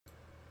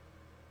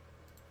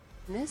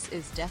This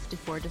is Death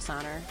Before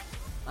Dishonor.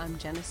 I'm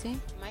Genesee.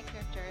 My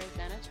character is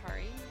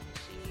Xanatari.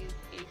 She's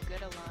a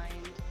good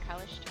aligned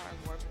Kalishtar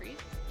war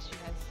priest. She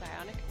has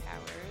psionic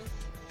powers.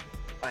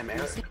 I'm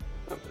Eric.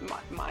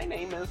 My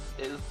name is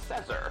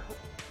Caesar.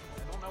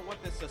 I don't know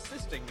what this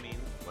assisting means.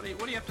 What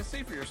do you have to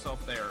say for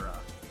yourself there?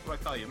 What do I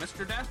call you,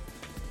 Mr. Death?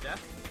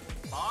 Death?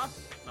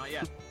 Boss? Not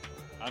yet.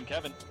 I'm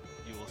Kevin.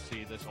 You will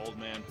see this old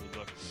man who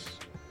looks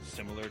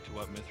similar to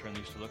what Mithrin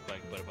used to look like,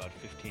 but about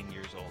 15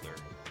 years older.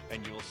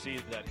 And you will see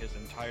that his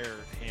entire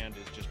hand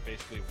is just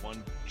basically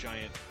one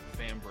giant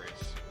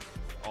vambrace,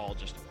 all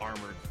just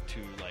armored to,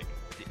 like,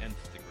 the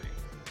nth degree.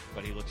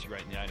 But he looks you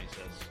right in the eye and he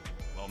says,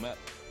 well met.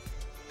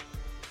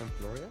 I'm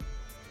Florian.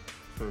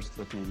 First,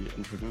 let me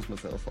introduce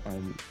myself.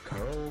 I'm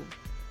Carl.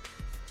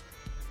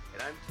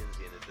 And I'm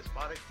Tinsian, the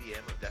despotic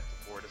DM of Death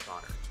Before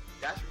Dishonor,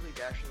 dastardly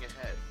dashing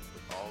ahead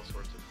with all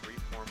sorts of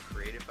free-form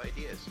creative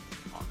ideas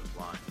on the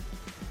fly.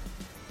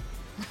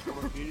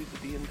 One of the beauties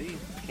of D&D. You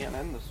can't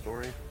end the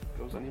story. It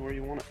goes anywhere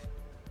you want it.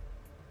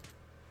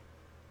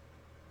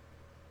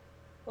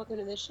 Welcome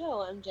to the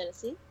show. I'm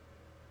Genesee.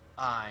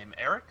 I'm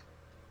Eric.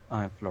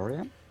 I'm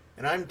Florian.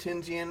 And I'm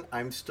Tinsian.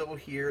 I'm still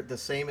here, the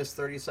same as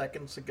 30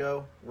 seconds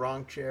ago.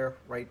 Wrong chair,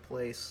 right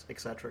place,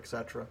 etc.,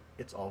 etc.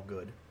 It's all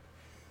good.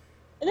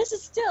 And this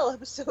is still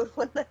episode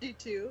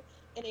 192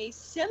 in a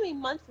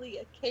semi-monthly,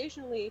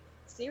 occasionally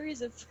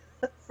series of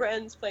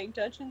friends playing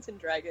Dungeons and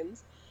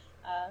Dragons.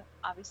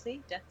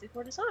 Obviously, Death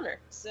Before Dishonor.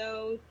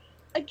 So,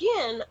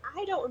 again,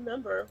 I don't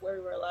remember where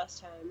we were last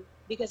time,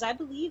 because I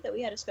believe that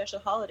we had a special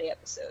holiday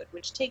episode,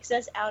 which takes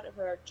us out of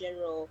our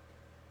general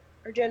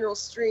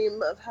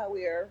stream of how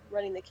we are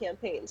running the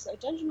campaign. So,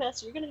 Dungeon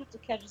Master, you're going to have to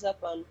catch us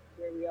up on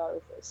where we are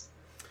with this.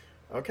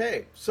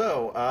 Okay,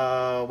 so,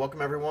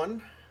 welcome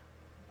everyone.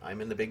 I'm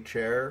in the big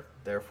chair,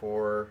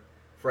 therefore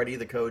Freddy,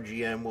 the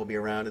co-GM, will be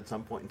around at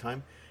some point in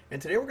time.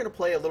 And today we're going to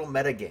play a little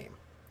meta game.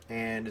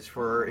 And it's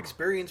for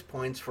experience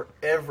points for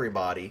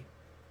everybody,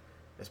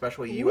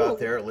 especially you out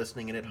there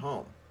listening in at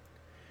home.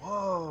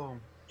 Whoa.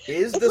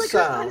 Is it's the like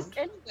sound...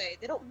 Anyway,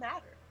 they don't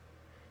matter.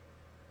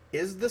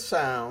 Is the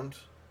sound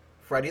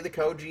Freddy the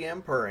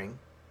co-GM purring,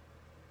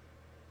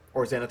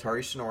 or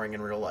Xanatari snoring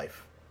in real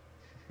life?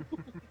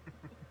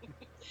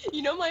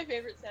 You know my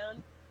favorite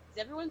sound?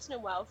 Is every once in a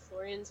while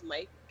Florian's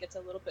mic gets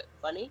a little bit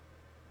funny,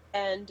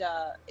 and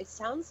it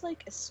sounds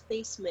like a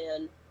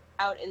spaceman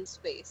out in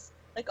space.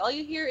 Like, all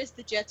you hear is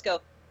the jets go...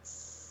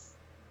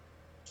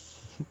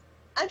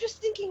 I'm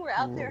just thinking we're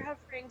out there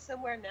hovering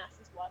somewhere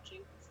NASA's watching.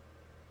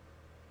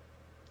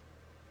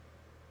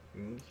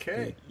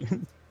 Okay.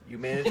 You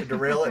managed to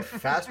derail it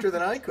faster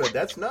than I could.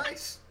 That's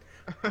nice.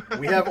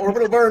 We have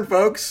orbital burn,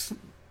 folks.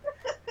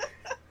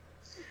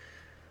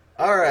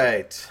 All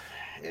right.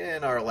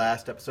 In our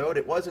last episode,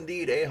 it was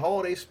indeed a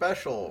holiday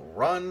special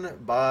run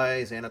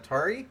by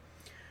Xanatari.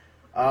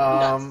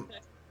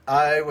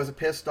 I was a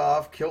pissed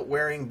off,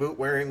 kilt-wearing,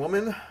 boot-wearing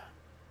woman.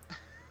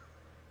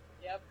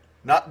 Yep.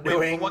 Not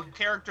doing... What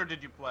character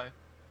did you play?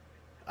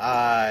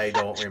 I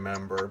don't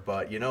remember,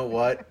 but you know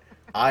what?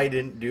 I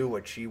didn't do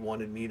what she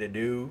wanted me to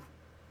do.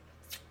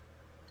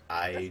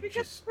 That's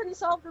because we couldn't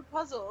solve the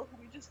puzzle.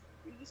 We just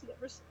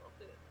never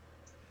solved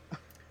it.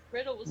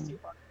 Riddle was too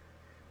hard.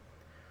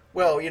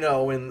 Well, you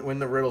know, when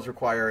the riddles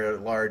require a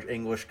large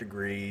English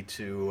degree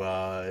to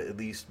at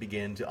least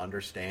begin to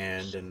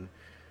understand and...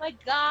 My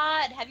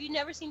God, have you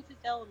never seen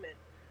Fifth Element?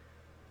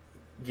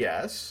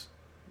 Yes,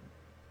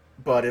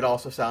 but it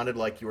also sounded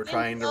like you were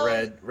trying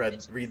to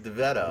read the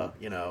Veda.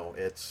 You know,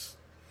 it's...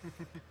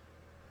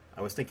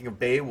 I was thinking of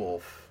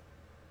Beowulf.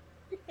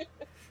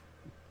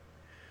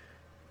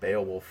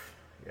 Beowulf.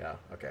 Yeah,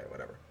 okay,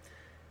 whatever.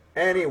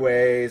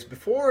 Anyways,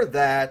 before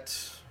that,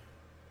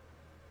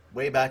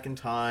 way back in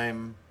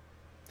time,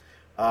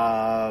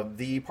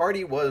 the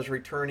party was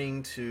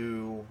returning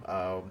to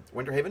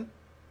Winterhaven,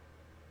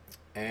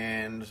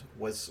 and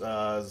was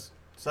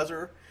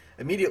Caesar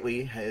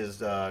immediately, his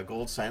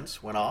gold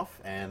sense went off,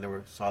 and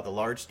saw the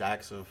large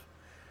stacks of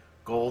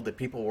gold that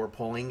people were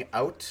pulling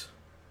out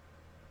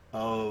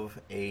of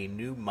a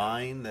new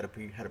mine that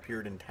had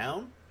appeared in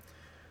town.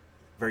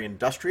 Very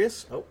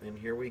industrious. Oh, and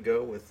here we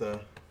go with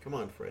come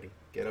on, Freddy,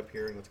 get up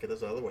here and let's get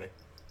this out of the way.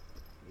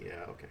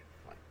 Yeah, okay,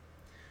 fine.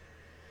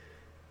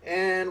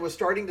 And was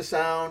starting to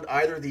sound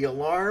either the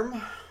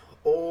alarm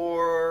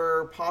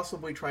or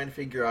possibly trying to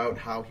figure out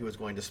how he was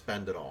going to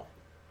spend it all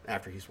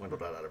after he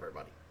swindled out of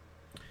everybody.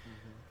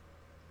 Mm-hmm.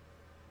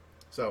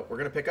 So we're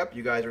going to pick up.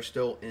 You guys are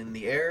still in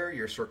the air.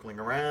 You're circling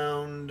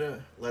around.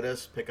 Let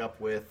us pick up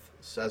with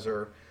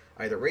Caesar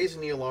either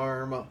raising the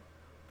alarm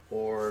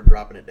or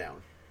dropping it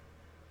down.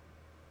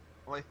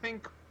 Well, I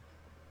think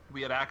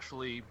we had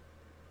actually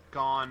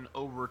gone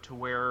over to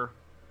where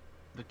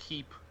the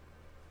keep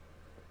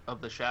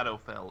of the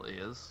Shadowfell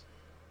is.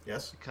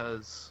 Yes.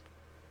 Because...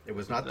 It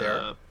was not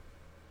there.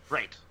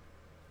 Right.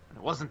 And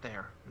it wasn't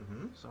there.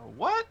 Mm-hmm. So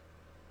what?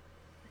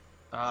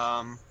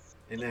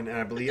 And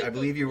I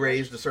believe you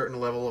raised a certain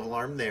level of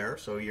alarm there,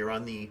 so you're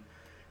on the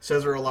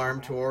Caesar Alarm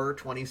Tour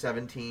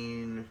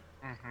 2017.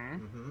 Mm-hmm.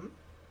 Mm-hmm.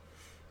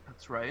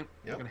 That's right. Yep.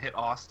 You're gonna hit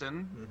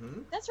Austin.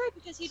 Mm-hmm. That's right,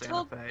 because he Santa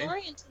told Fe.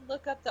 Florian to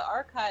look up the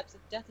archives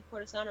of Death of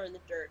Port Dishonor in the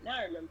dirt. Now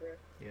I remember.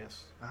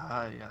 Yes.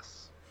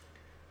 Yes.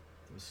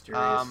 The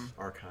mysterious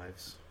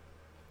archives.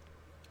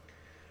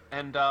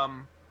 And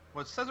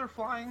was Caesar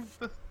flying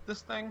with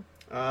this thing?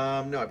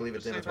 No, I believe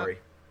it's Say that? Xanatari.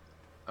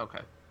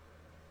 Okay.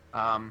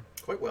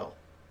 Quite well.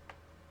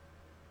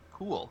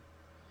 Cool.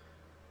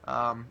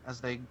 As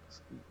they.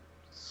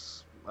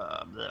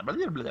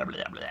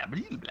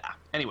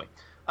 Anyway,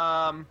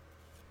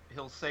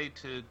 he'll say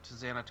to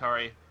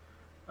Xanatari,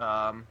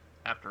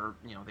 after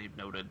they've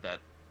noted that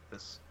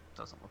this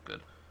doesn't look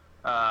good.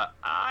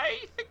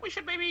 I think we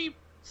should maybe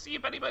see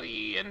if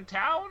anybody in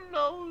town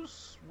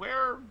knows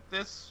where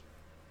this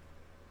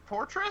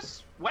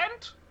fortress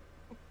went.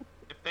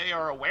 If they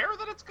are aware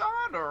that it's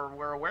gone, or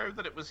were aware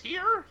that it was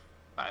here.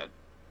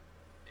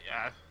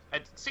 Yeah,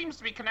 it seems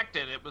to be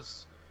connected. It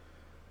was,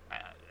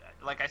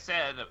 like I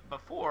said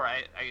before,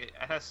 I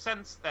had a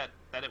sense that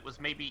it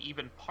was maybe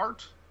even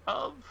part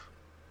of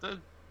the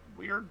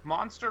weird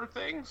monster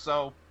thing.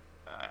 So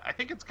I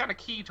think it's kind of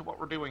key to what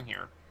we're doing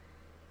here.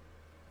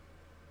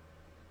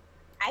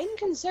 I'm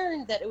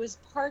concerned that it was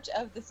part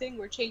of the thing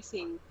we're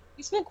chasing.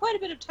 We spent quite a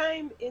bit of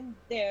time in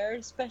there,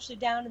 especially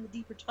down in the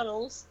deeper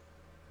tunnels.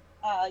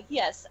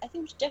 Yes, I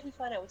think we should definitely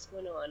find out what's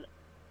going on.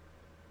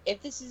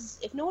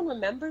 If no one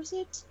remembers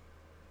it,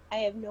 I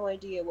have no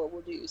idea what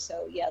we'll do.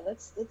 So yeah,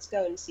 let's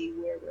go and see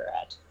where we're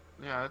at.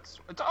 Yeah, it's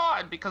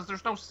odd because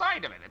there's no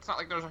sign of it. It's not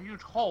like there's a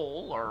huge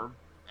hole or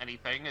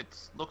anything. It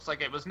looks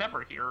like it was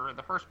never here in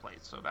the first place.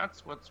 So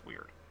that's what's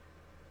weird.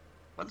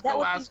 Let's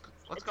go ask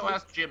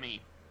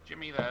Jimmy.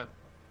 Jimmy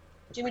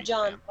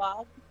John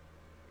Bob.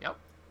 Yep.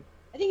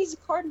 I think he's a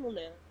cardinal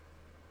now.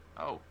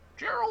 Oh,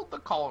 Gerald the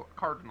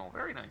Cardinal.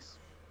 Very nice.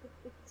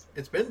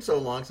 It's been so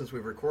long since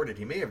we've recorded,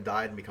 he may have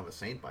died and become a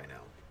saint by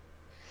now.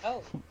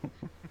 Oh.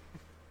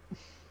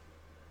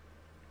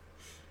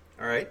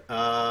 All right.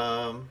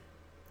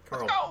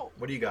 Carl,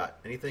 what do you got?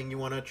 Anything you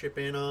want to chip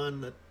in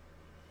on?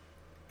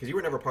 Because you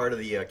were never part of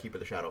the Keep of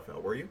the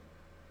Shadowfell, were you?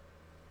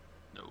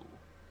 No.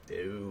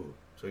 No.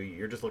 So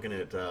you're just looking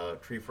at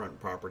treefront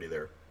property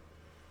there.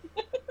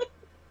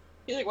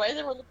 He's like, why is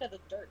everyone looking at the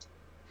dirt?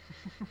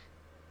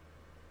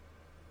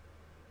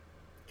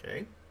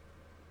 Okay.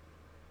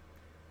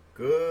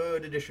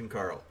 Good addition,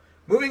 Carl.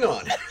 Moving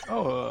on.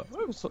 Oh,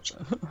 I'm so...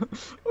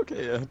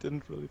 okay, I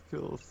didn't really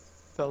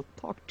felt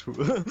talked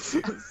to.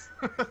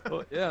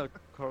 Oh yeah,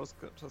 Carl's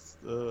just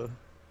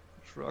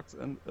shrugs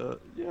and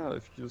yeah,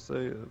 if you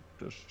say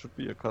there should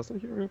be a castle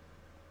here,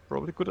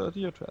 probably a good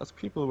idea to ask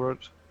people where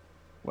it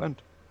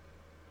went.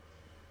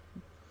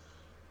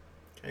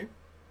 Okay.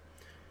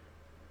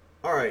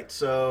 All right,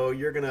 so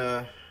you're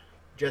gonna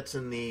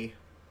jetson the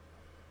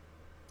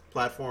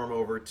platform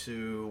over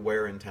to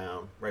where in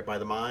town? Right by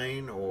the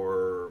mine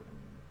or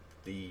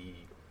the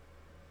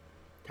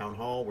town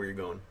hall? Where are you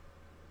going?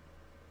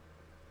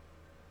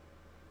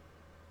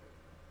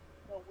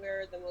 Well,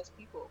 where are the most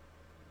people?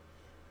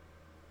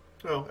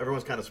 Well,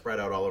 everyone's kind of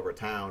spread out all over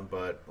town,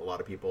 but a lot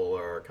of people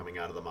are coming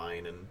out of the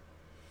mine and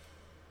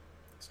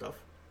stuff.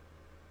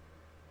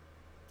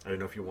 I don't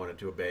know if you wanted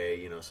to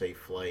obey, safe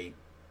flight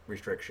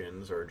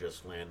restrictions or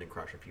just land and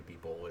crush a few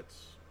people.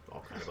 It's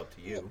all kind of up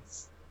to you.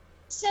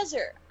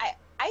 Caesar, I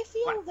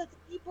feel that the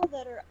people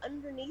that are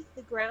underneath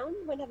the ground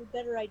might have a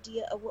better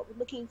idea of what we're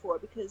looking for,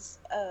 because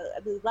I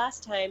believe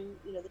last time,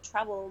 the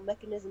travel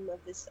mechanism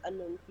of this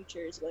unknown creature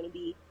is going to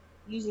be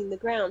using the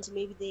ground, so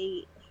maybe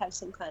they have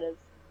some kind of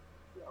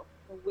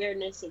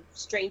awareness of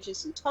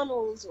strangeness in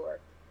tunnels or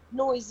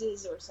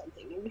noises or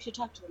something. Maybe we should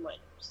talk to the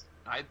miners.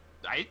 I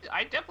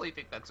definitely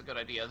think that's a good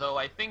idea, though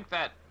I think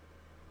that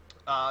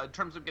in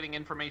terms of getting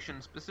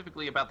information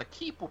specifically about the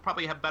keep, we'll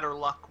probably have better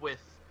luck with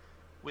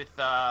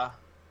the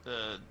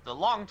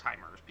long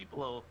timers,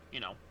 people who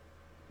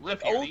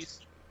live here.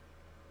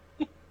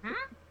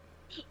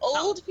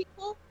 Old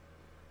people?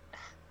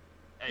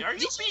 Are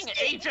you being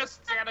ageist,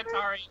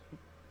 Xanatari?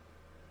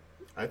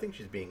 I think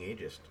she's being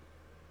ageist.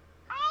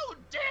 How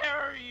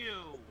dare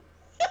you!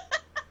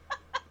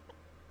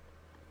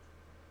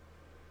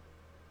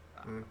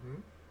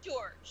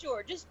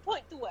 Sure. Just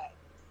point the way.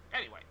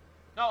 Anyway,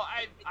 no,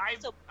 I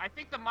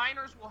think the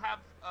miners will have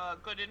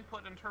good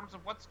input in terms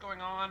of what's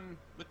going on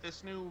with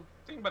this new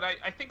thing, but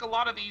I think a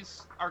lot of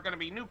these are going to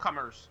be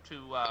newcomers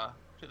to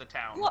the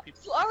town.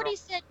 You already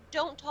said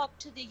don't talk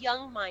to the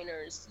young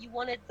miners. You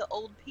wanted the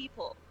old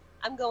people.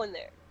 I'm going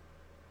there.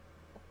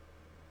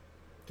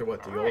 To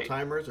what, the old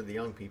timers or the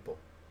young people?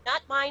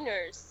 Not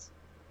miners.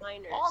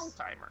 Miners. Long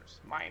timers.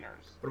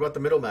 Miners. What about the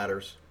middle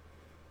matters?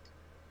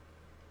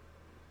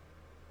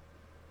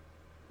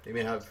 They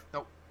may have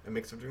a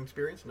mix of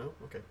experience? No?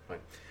 Okay,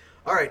 fine.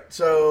 All right,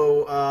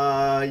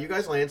 so you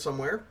guys land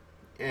somewhere,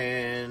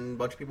 and a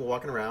bunch of people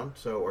walking around.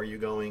 So are you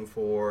going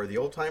for the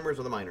old timers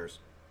or the miners?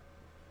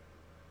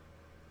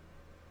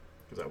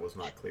 Because that was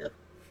not clear.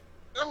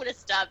 I'm going to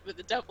stop with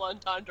the double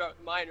entendre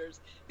with miners,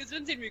 because it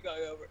doesn't seem to be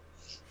going over.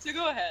 So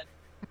go ahead.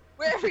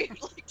 Wherever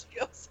you'd like to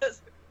go,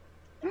 Caesar.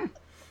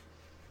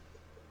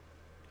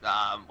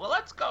 Well,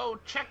 let's go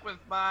check with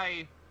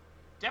my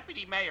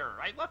deputy mayor.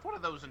 I left one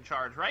of those in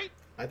charge, right?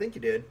 I think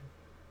you did.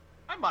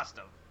 I must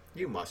have.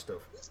 You must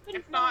have. Who's been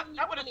If not, throwing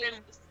that you would have money been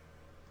on this?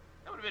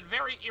 that would have been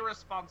very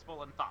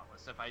irresponsible and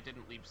thoughtless if I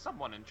didn't leave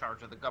someone in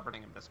charge of the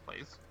governing of this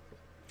place.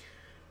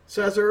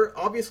 Cesar,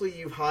 obviously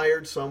you've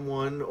hired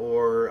someone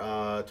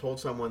or told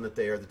someone that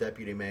they are the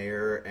deputy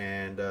mayor,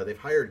 and they've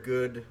hired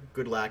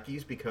good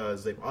lackeys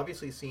because they've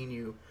obviously seen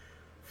you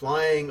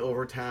flying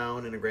over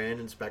town in a grand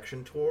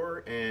inspection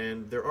tour,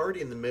 and they're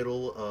already in the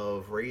middle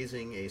of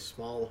raising a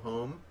small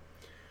home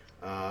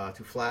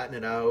to flatten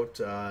it out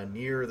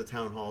near the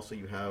town hall so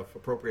you have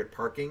appropriate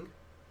parking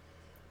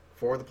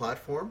for the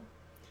platform.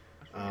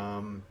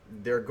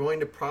 They're going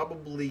to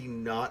probably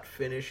not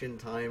finish in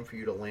time for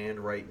you to land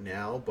right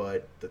now,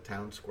 but the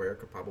town square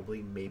could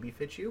probably maybe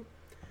fit you.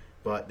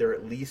 But they're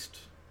at least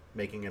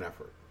making an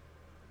effort.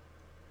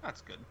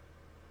 That's good.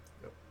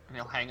 Yep. And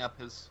he'll hang up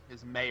his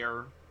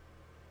mayor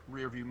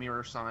rearview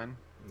mirror sign.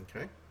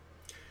 Okay.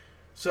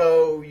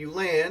 So you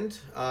land,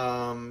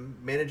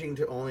 managing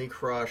to only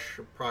crush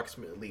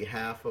approximately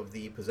half of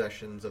the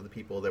possessions of the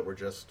people that were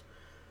just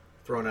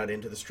thrown out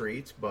into the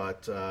streets,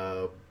 but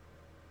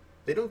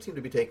they don't seem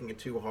to be taking it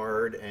too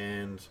hard,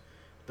 and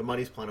the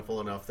money's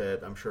plentiful enough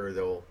that I'm sure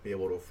they'll be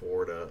able to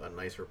afford a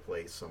nicer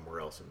place somewhere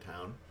else in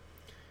town.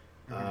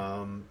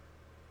 Mm-hmm.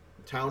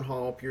 Town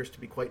hall appears to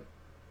be quite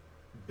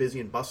busy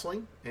and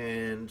bustling,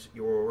 and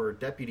your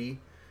deputy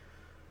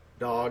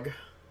dog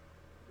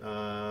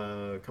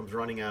comes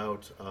running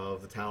out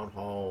of the town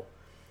hall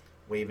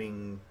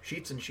waving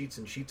sheets and sheets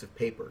and sheets of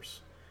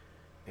papers.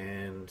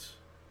 And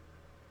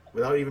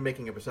without even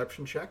making a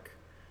perception check,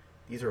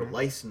 these are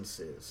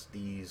licenses,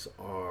 these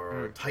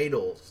are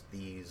titles,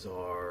 these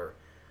are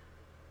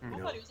I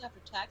thought he was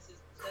after taxes.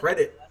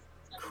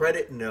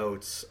 credit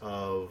notes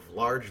of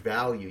large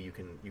value. You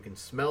can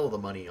smell the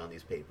money on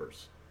these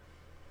papers.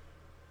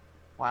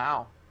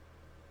 Wow.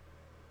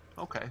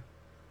 Okay.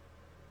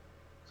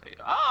 Say,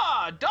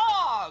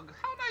 dog!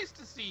 How nice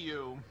to see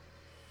you.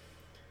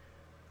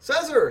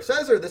 Cesar,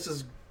 this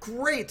is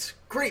great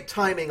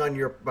timing on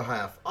your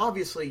behalf.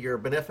 Obviously, your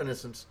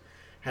beneficence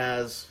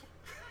has...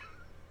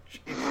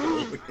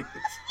 Jeez Louise.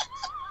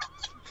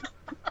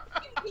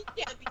 He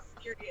can't be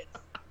serious.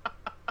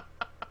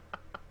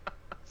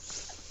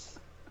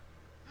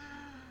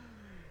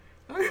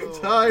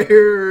 I'm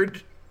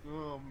tired.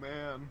 Oh,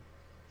 man.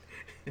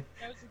 That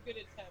was a good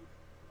attempt.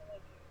 I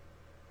like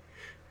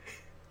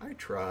it. I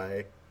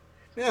try.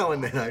 Now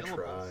and then I Syllables.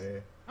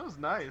 try. That was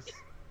nice.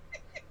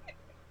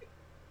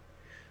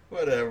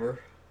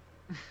 Whatever.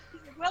 He's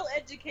a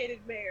well-educated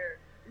mayor.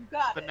 You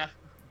got it.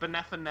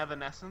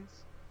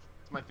 Beneficence.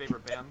 It's my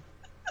favorite band.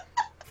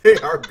 They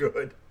are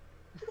good.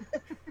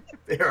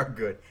 They are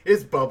good.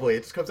 It's bubbly.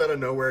 It just comes out of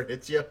nowhere,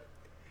 hits you,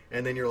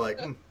 and then you're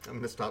like, I'm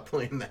going to stop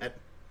playing that.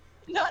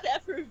 Not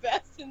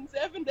effervescence,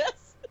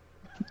 evanescence.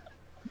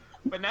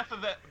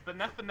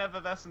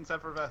 Beneficence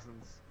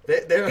effervescence.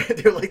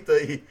 They're like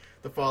the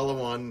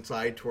follow-on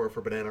side tour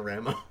for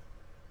Bananarama.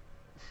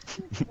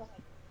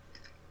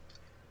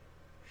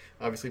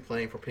 Obviously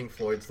playing for Pink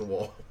Floyd's The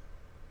Wall.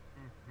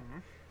 Mm-hmm.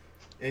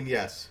 And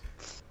yes,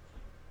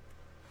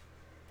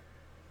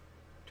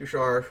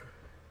 Tushar,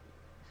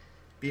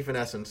 beef in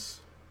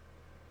essence,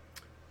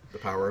 the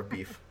power of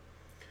beef.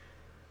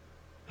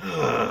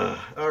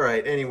 All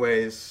right.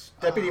 Anyways,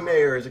 Deputy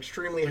Mayor is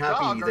extremely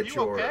happy Dog, that are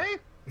you okay?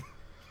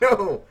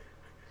 No,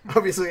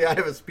 obviously I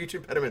have a speech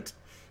impediment.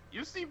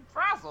 You seem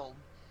frazzled.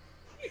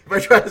 If I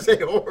try to say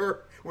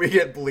horror, we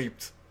get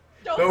bleeped.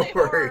 Don't say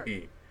horror.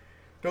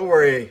 Don't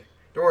worry,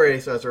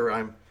 Cesar.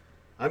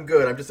 I'm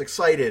good. I'm just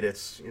excited.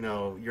 It's,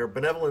 your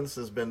benevolence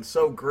has been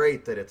so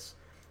great that it's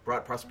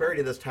brought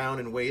prosperity to this town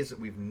in ways that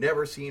we've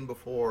never seen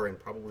before and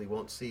probably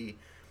won't see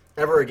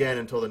ever again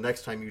until the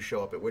next time you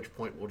show up, at which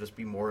point we'll just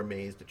be more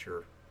amazed at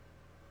your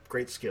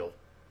great skill.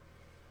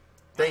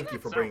 Thank you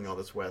for bringing all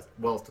this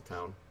wealth to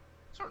town.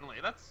 Certainly,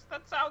 that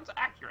sounds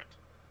accurate.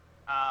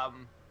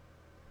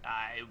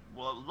 I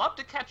would love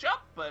to catch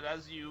up, but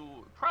as you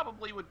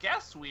probably would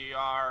guess, we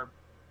are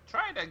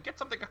trying to get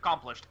something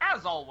accomplished,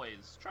 as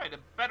always. Trying to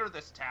better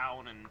this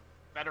town and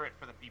better it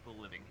for the people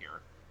living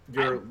here.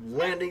 Your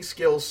landing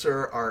skills,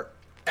 sir, are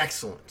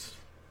excellent.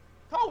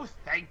 Oh,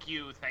 thank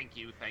you. I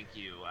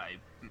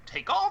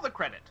take all the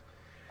credit.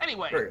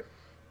 Anyway. Very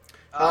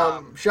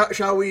good.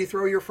 Shall we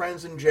throw your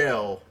friends in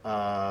jail?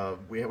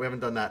 We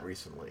haven't done that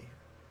recently.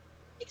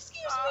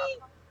 Excuse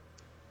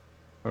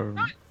me?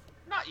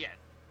 Not yet.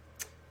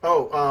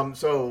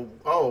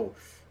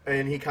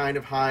 And he kind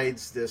of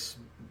hides this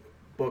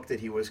book that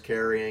he was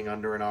carrying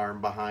under an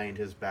arm behind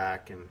his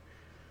back and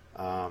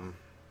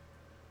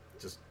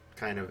just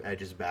kind of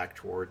edges back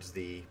towards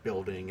the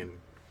building and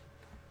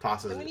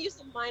tosses I'm going to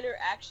use a minor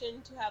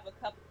action to have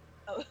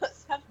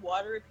have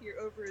water appear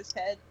over his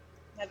head,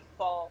 have it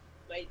fall.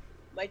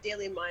 My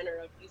daily minor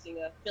of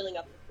filling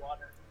up with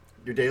water.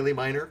 Your daily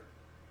minor?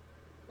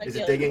 My Is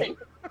it daily digging?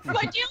 minor.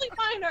 My daily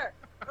minor!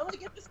 I only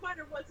get this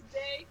minor once a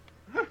day.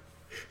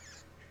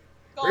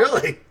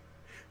 Really?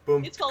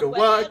 Boom It's called chicka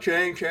wah, wet.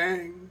 chang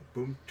chang.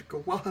 Boom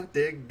chicka wah,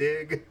 dig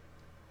dig.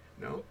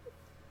 No?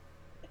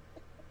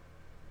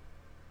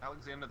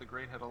 Alexander the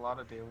Great had a lot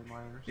of daily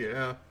miners.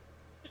 Yeah.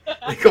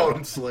 They called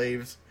them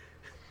slaves.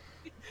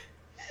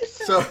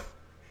 So,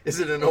 is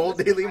it an old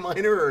daily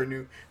miner or a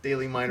new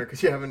daily miner?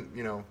 Because you haven't,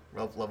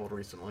 leveled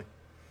recently.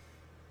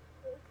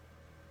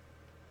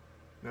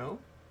 No?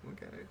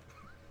 Okay.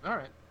 All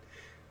right.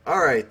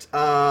 All right.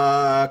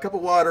 A cup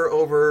of water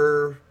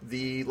over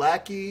the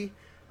lackey.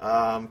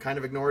 Kind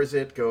of ignores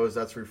it. Goes,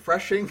 that's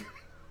refreshing.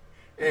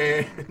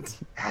 And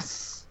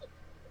Yes.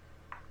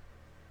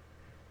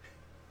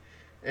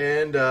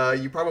 And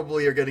you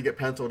probably are going to get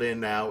penciled in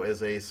now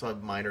as a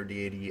sub-minor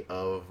deity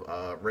of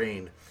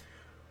rain.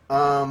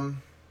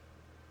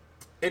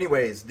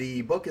 Anyways,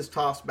 the book is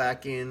tossed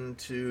back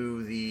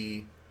into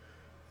the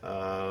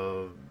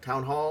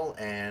town hall,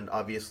 and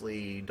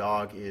obviously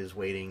Dog is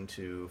waiting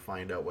to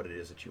find out what it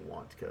is that you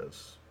want,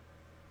 because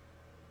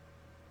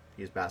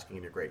he is basking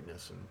in your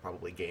greatness and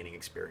probably gaining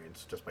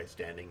experience just by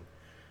standing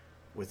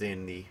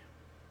within the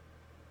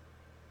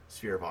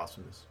sphere of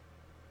awesomeness.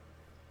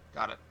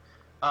 Got it.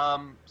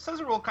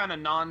 Caesar will kind of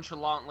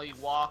nonchalantly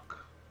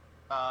walk,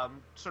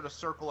 sort of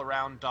circle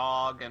around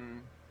Dog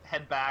and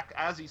head back.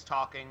 As he's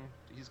talking,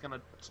 he's going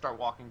to start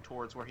walking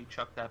towards where he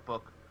chucked that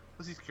book,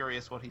 because he's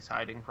curious what he's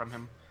hiding from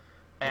him.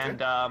 And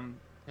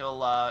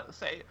he'll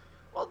say,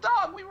 well,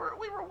 Dog, we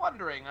were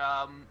wondering,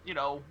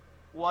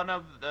 one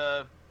of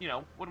the,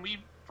 when we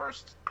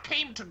first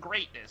came to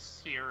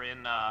greatness here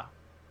in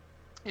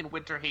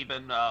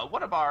Winterhaven,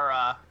 one of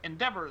our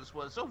endeavors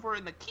was over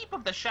in the Keep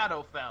of the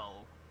Shadowfell,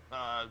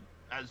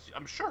 as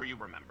I'm sure you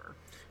remember.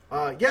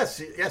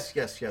 Yes.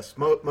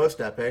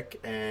 Most epic,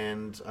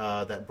 and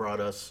that brought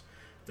us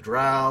the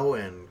Drow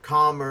and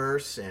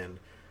commerce and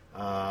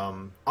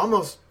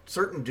almost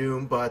certain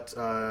doom, but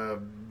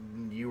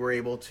you were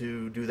able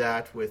to do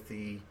that with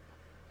the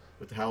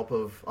help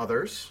of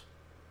others.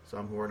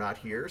 Some who are not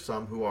here,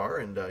 some who are,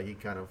 and he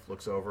kind of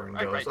looks over and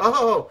goes, right.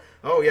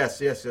 Oh, yes,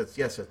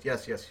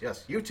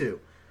 you two.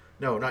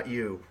 No, not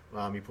you.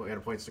 He kind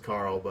of points to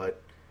Carl,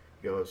 but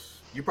he goes,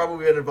 you've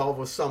probably been involved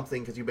with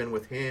something because you've been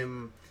with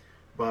him,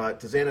 but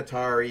to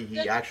Xanatari,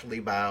 he actually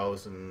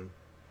bows and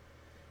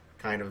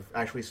kind of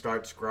actually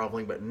starts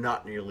groveling, but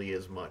not nearly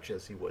as much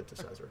as he would to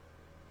Caesar.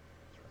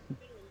 I'm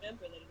going to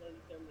remember that he wanted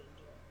to throw me in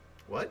jail.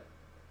 What?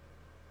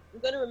 I'm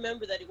going to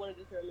remember that he wanted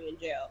to throw me in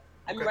jail.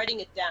 I'm writing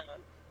it down.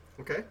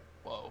 Okay.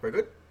 Whoa. Very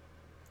good.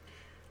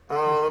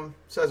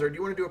 Caesar, do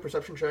you want to do a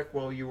perception check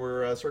while you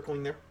were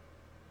circling there?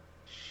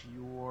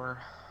 Sure.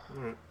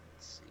 All right.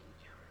 Let's see.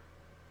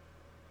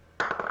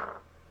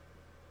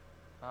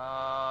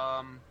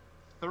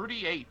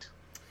 38.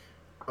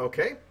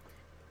 Okay.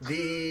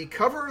 The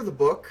cover of the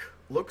book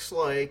looks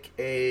like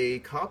a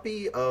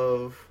copy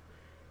of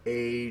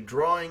a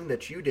drawing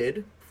that you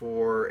did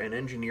for an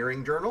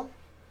engineering journal.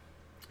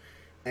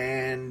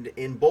 And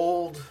in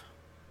bold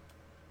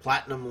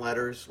platinum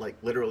letters, like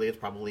literally it's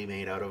probably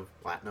made out of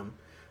platinum,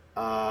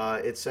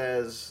 it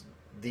says,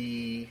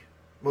 the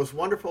most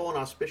wonderful and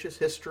auspicious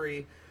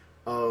history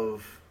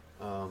of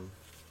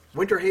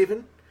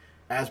Winterhaven,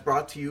 as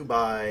brought to you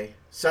by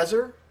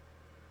Caesar,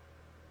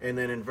 and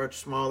then in much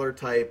smaller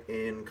type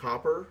in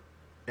copper,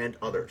 and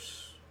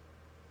others.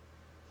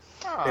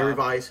 A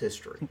revised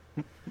history.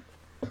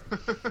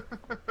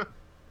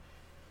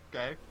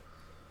 Okay.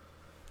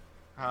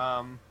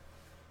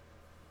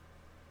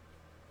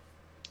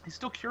 He's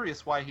still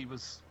curious why he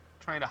was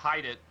trying to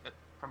hide it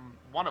from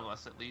one of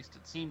us, at least,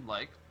 it seemed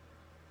like.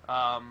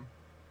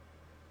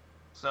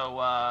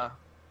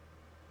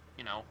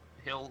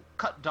 He'll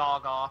cut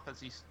Dog off as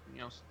he's,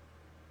 just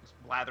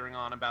blathering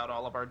on about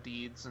all of our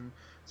deeds and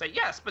say,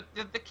 yes, but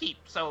the keep.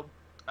 So,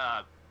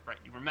 right,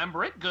 you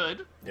remember it?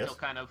 Good. Yes. He'll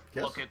kind of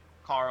look at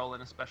Carl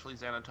and especially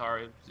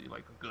Xanatari.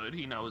 Like, good,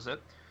 he knows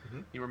it.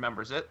 Mm-hmm. He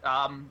remembers it.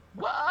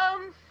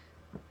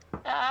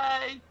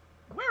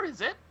 Where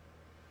is it?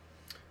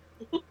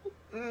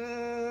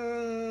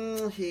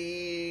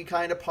 He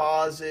kind of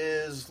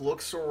pauses,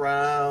 looks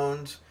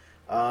around,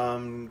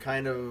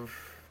 kind of,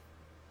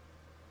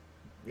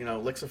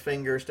 licks a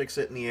finger, sticks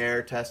it in the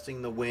air,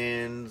 testing the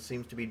wind,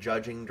 seems to be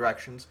judging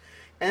directions,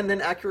 and then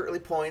accurately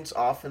points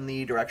off in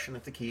the direction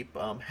that the keep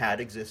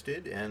had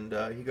existed, and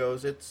he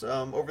goes, it's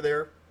over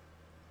there,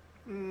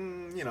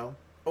 a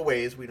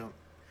ways. We don't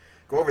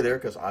go over there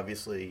because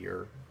obviously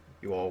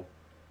you all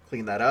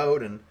cleaned that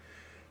out and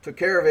took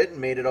care of it and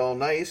made it all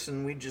nice,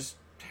 and we just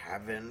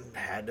haven't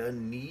had a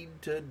need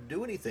to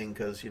do anything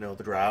because,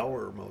 the Drow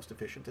are most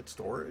efficient at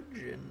storage,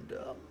 and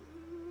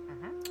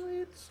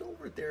it's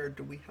over there.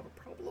 Do we have a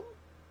problem?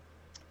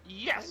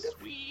 Yes, kind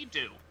of? We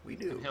do. We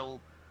do. And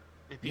he'll,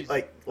 if he's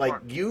like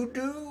you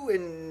do,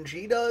 and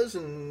she does,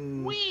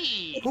 and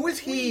we. Who is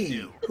he? We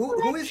do.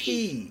 Who is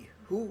he?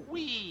 Who?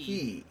 We.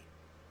 He.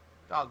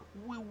 Dog.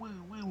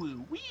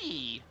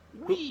 We.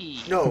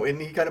 No,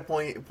 and he kind of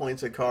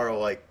points at Carl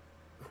like,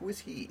 who is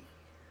he?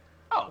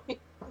 Oh,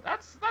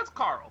 that's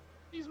Carl.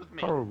 He's with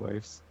me. Carl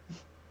waves.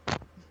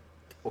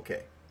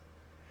 Okay.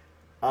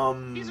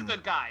 He's a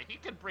good guy. He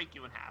could break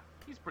you in half.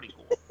 He's pretty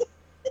cool.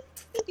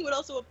 He would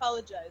also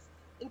apologize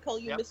and call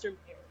you Mr.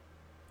 Mayor.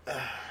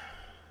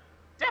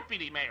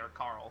 Deputy Mayor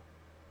Carl.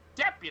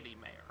 deputy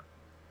mayor.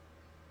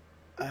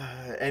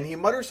 And he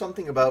mutters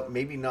something about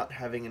maybe not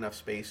having enough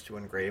space to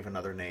engrave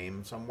another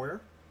name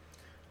somewhere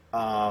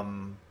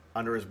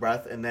under his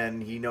breath. And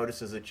then he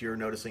notices that you're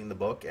noticing the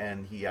book,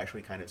 and he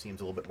actually kind of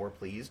seems a little bit more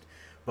pleased.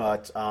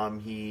 But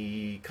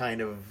he kind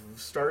of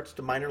starts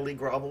to minorly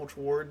grovel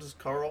towards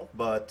Carl,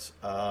 but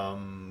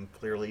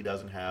clearly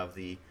doesn't have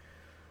the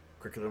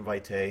curriculum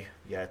vitae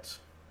yet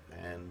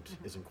and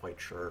isn't quite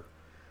sure.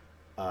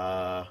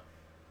 Yeah.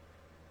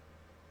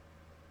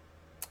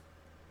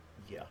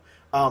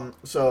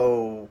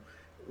 So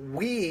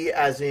we,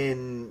 as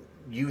in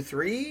you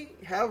three,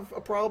 have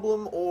a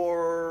problem,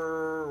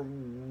 or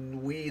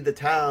we, the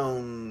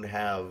town,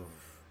 have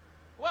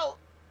Well,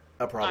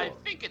 a problem?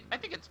 I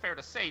think it's fair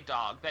to say,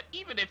 Dog, that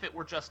even if it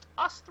were just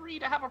us three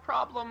to have a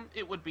problem,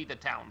 it would be the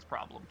town's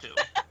problem too.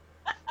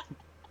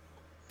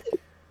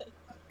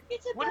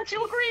 It's about Wouldn't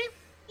you agree?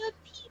 the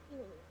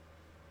people.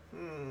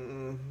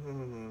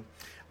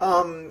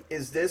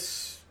 Is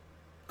this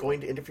going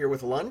to interfere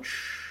with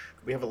lunch?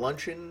 We have a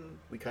luncheon.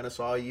 We kind of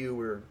saw you.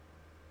 We're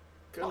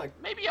kind Well, of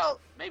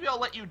maybe I'll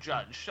let you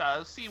judge.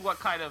 See what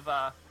kind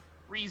of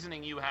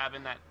reasoning you have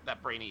in that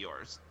brain of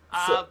yours.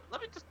 So-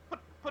 Let me just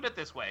put it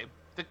this way: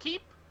 the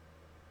keep,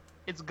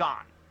 it's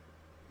gone.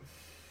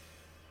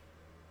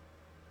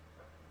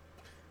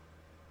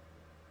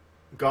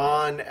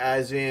 gone,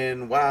 as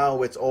in,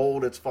 wow, it's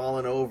old, it's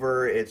fallen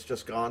over, it's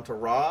just gone to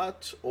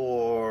rot,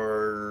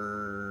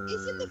 or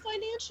Is it the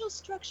financial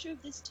structure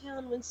of this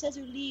town when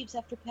Caesar leaves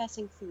after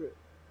passing through?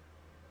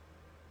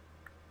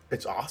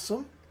 it's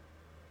awesome?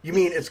 You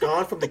mean it's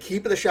gone from the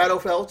keep of the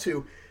Shadowfell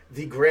to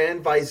the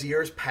Grand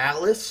Vizier's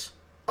palace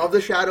of the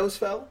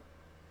Shadowsfell?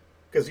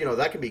 Because,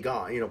 that can be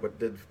gone, but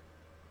Does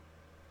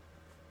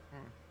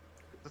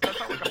that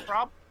sound like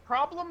a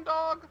problem,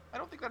 Dog? I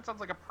don't think that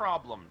sounds like a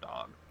problem,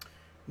 Dog.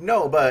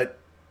 no, but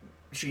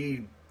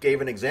she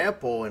gave an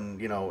example,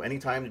 and,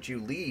 anytime that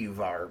you leave,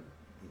 our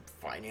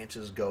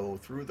finances go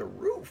through the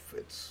roof.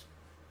 It's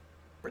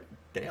pretty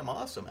damn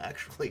awesome,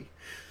 actually.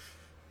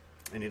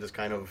 And he just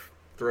kind of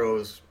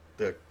throws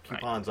the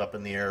coupons up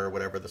in the air, or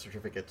whatever, the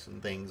certificates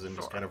and things, and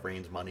just Sure. kind of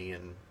rains money,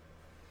 and,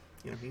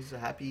 he's a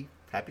happy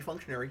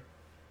functionary.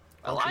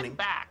 Well, Functioning. I'm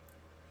back.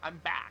 I'm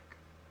back.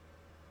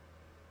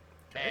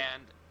 Okay.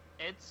 And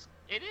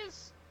it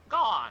is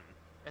gone.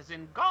 As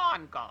in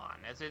gone.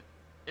 As it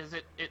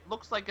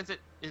looks like as if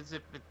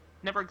it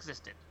never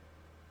existed.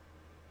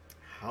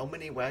 How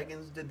many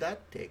wagons did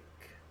that take?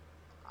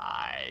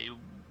 I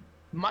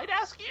might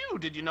ask you,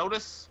 did you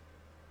notice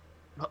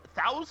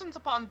thousands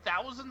upon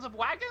thousands of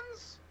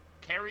wagons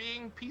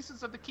carrying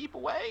pieces of the keep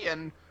away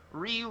and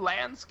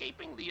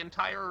re-landscaping the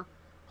entire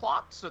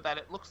plot so that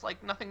it looks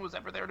like nothing was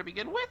ever there to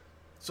begin with?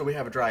 So we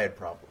have a dryad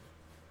problem.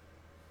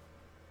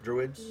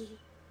 Druids?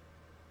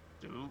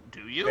 Do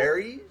you?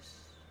 Berries?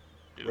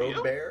 Do Rogue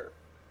you? bear?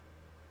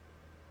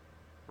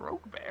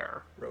 Rogue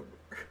bear. Rogue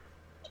bear.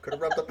 Could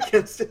have rubbed up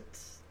against it.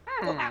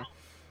 Hmm.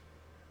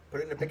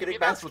 Put it in a Maybe picnic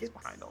that's basket.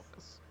 what's behind all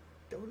this.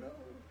 Don't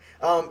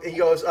know. He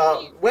goes,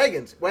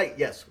 wagons. Wait,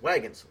 yes,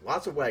 wagons.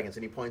 Lots of wagons.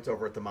 And he points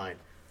over at the mine.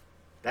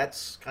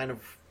 That's kind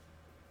of,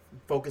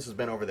 focus has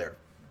been over there.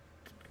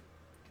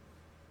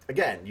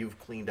 Again, you've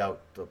cleaned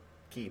out the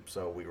keep,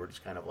 so we were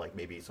just kind of like,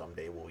 maybe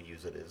someday we'll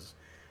use it as,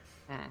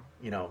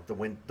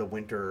 the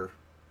winter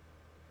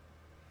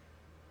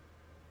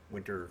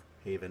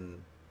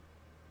haven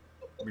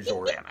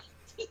resort. Damn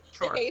it.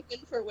 Sure. Haven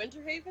for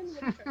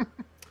Winterhaven? Winter-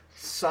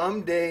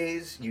 Some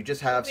days you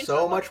just have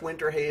so much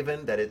Winter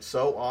Haven that it's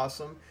so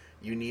awesome.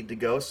 You need to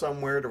go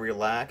somewhere to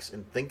relax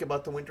and think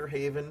about the Winter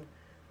Haven,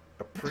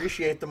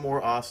 appreciate the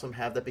more awesome,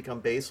 have that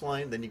become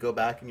baseline. Then you go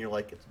back and you're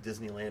like, it's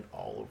Disneyland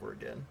all over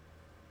again.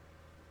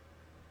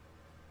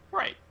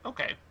 Right.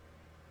 Okay.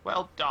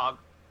 Well, Dog,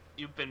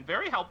 you've been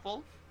very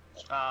helpful.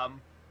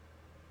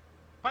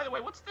 By the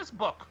way, what's this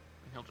book?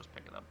 And he'll just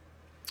pick it up.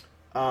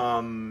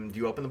 Do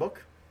you open the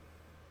book?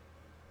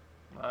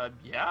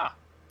 Yeah.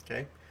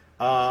 Okay.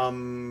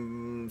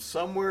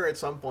 Somewhere at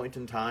some point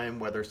in time,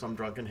 whether some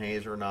drunken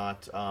haze or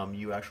not,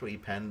 you actually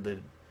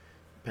penned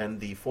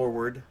the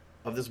foreword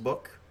of this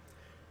book,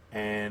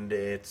 and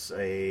it's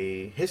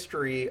a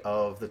history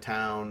of the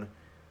town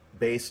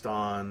based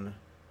on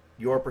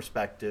your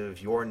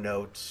perspective, your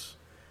notes.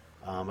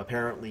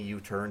 Apparently, you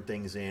turn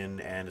things in,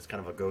 and it's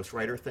kind of a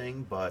ghostwriter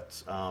thing,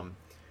 but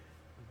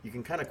you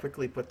can kind of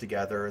quickly put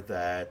together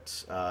that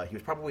he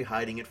was probably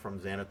hiding it from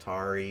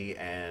Xanatari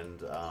and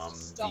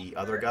the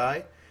other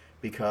guy,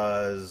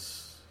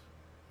 because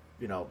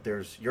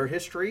there's your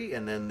history,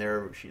 and then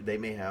they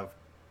may have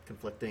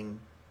conflicting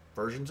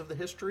versions of the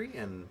history,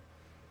 and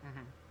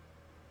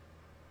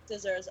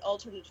Says there's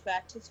alternate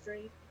fact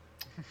history.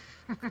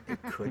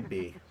 it could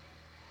be.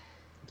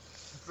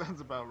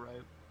 Sounds about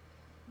right.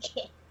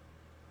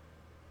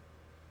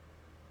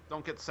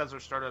 Don't get Caesar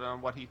started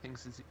on what he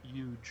thinks is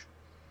huge.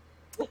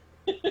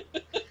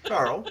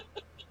 Carl.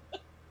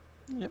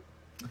 Yep.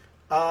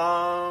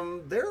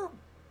 They're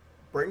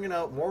bringing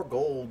out more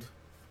gold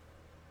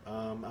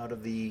out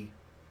of the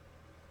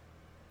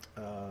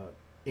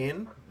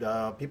inn.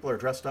 People are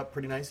dressed up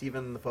pretty nice.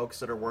 Even the folks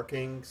that are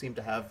working seem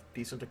to have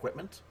decent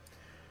equipment.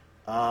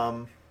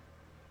 Even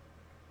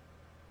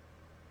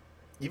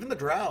the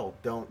drow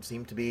don't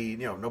seem to be,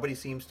 nobody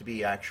seems to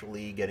be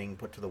actually getting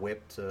put to the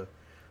whip to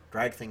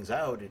drag things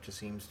out. It just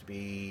seems to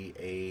be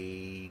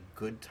a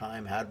good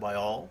time had by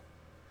all.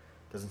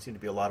 Doesn't seem to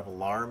be a lot of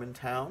alarm in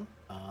town.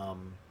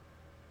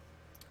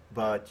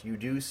 But you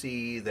do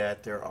see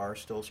that there are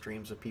still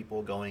streams of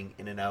people going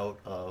in and out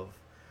of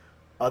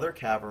other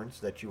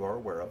caverns that you are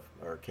aware of,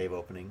 or cave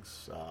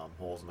openings,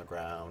 holes in the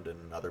ground,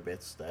 and other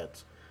bits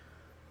that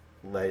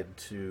led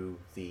to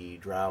the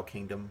Drow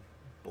kingdom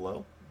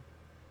below.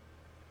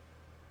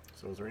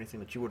 So is there anything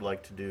that you would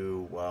like to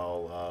do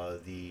while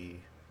the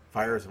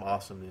fires of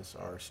awesomeness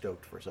are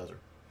stoked for Caesar?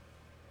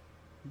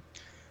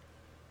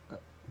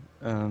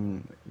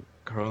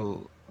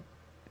 Carl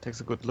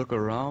takes a good look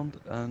around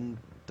and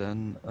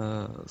then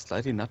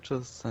slightly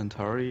nudges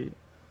Centauri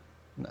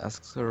and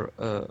asks her,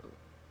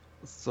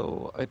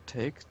 so I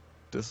take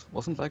this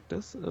wasn't like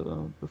this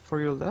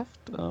before you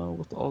left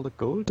with all the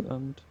gold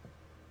and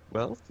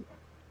wealth?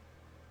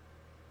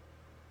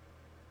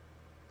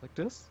 Like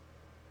this?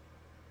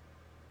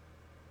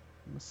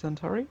 Miss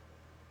Centauri?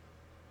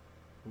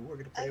 Ooh, we're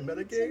going to play a I meta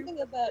heard game.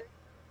 something about...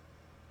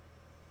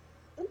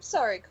 I'm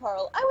sorry,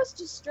 Carl. I was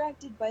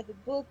distracted by the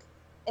book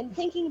and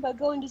thinking about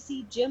going to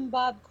see Jim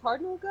Bob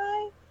Cardinal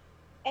guy,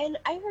 and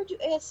I heard you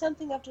ask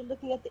something after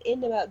looking at the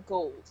inn about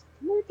gold.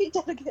 Can you repeat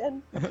that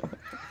again?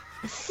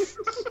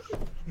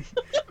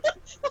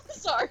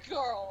 Sorry,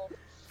 Carl.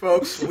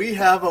 Folks, we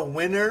have a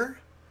winner.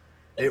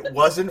 It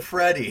wasn't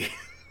Freddy.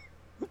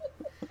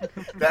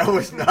 That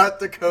was not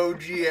the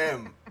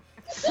co-GM.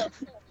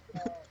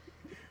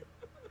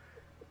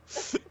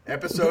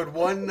 Episode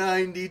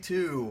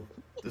 192,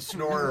 The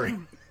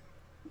Snoring.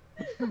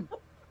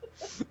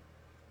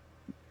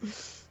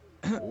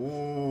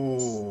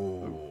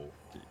 Ooh.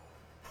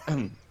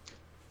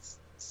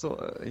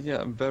 Yeah,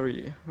 I'm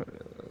very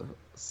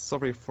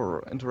sorry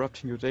for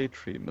interrupting your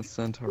daydream, Miss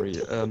Centauri.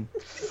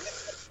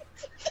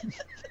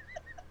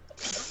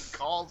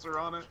 Calls are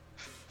on it.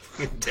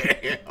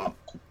 Damn.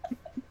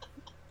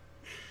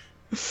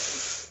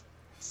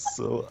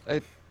 So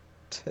I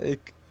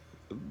take,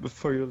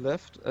 before you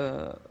left,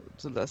 the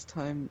last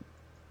time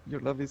your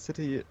lovely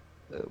city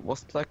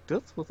wasn't like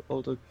this with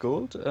all the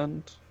gold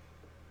and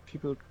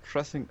people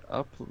dressing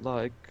up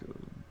like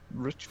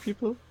rich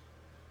people?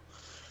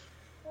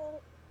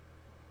 Well,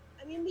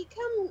 I mean, we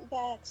come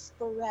back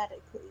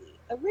sporadically.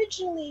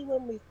 Originally,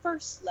 when we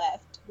first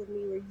left, when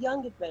we were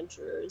young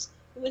adventurers,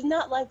 it was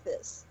not like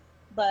this.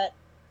 But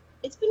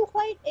it's been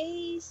quite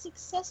a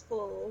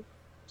successful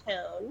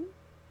town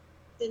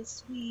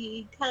since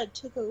we kind of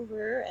took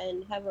over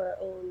and have our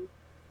own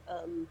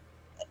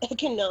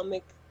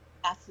economic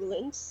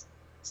affluence.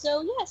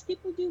 So yes,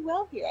 people do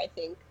well here, I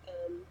think.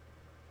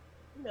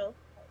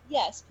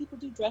 Yes, people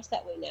do dress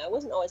that way now. It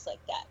wasn't always like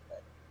that,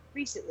 but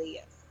recently,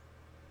 yes.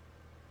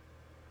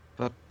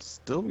 But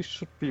still, we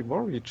should be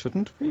worried,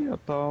 shouldn't we,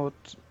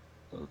 about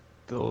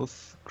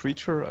those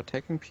creatures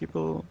attacking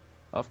people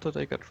after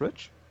they get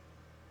rich?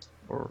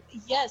 Or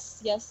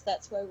Yes,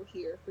 that's why we're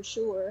here, for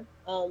sure.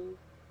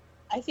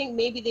 I think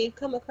maybe they've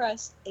come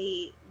across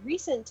a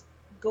recent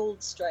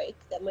gold strike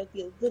that might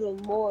be a little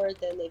more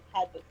than they've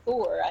had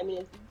before. I mean,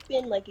 it's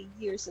been like a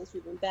year since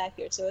we've been back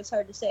here, so it's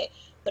hard to say.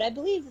 But I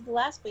believe that the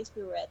last place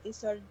we were at, they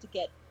started to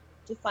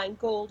find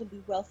gold and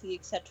be wealthy,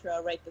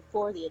 etc., right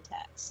before the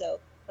attack. So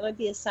that might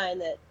be a sign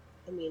that,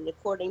 I mean,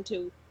 according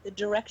to the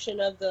direction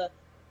of the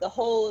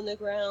hole in the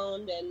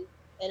ground and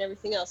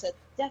everything else, that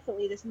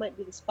definitely this might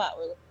be the spot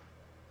we're looking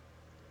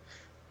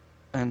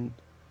for. And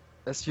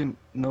as you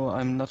know,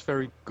 I'm not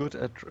very good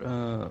at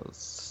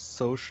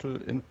social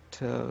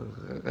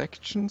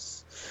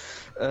interactions.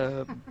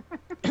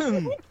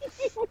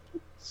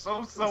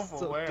 So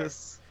self-aware.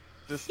 So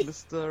this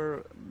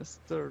Mr.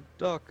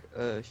 Doc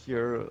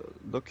here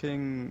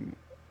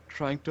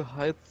trying to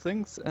hide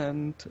things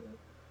and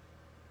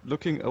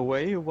looking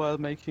away while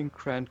making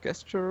grand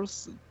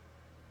gestures.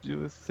 Do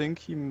you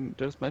think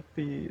there might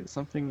be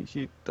something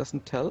he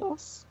doesn't tell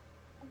us?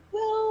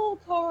 Well,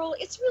 Carl,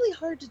 it's really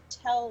hard to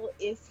tell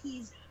if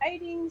he's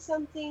hiding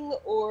something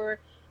or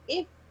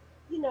if,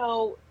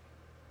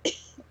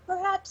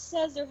 perhaps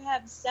Caesar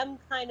has some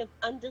kind of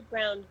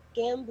underground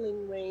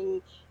gambling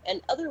ring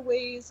and other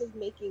ways of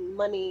making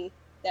money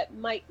that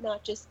might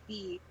not just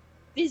be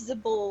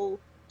visible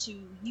to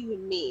you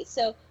and me.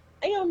 So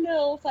I don't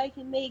know if I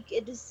can make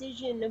a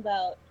decision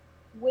about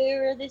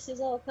where this is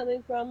all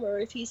coming from or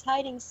if he's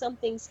hiding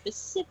something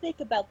specific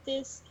about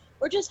this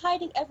or just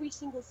hiding every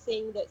single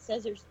thing that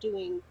Caesar's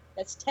doing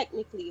that's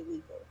technically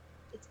illegal.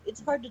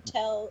 It's hard to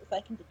tell if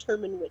I can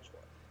determine which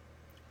one.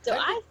 So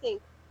I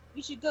think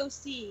we should go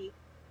see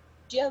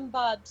Jim,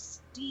 Bob,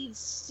 Steve,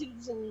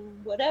 Susan,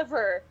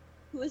 whatever,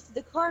 who is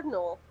the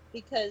cardinal,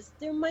 because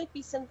there might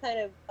be some kind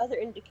of other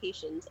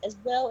indications, as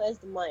well as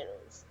the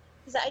miners.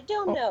 Because I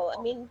don't know.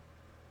 I mean,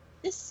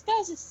 this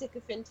guy's a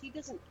sycophant.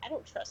 I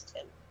don't trust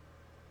him.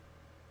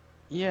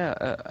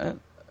 Yeah,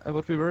 I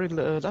would be very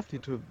lovely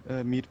to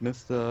meet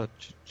Mr.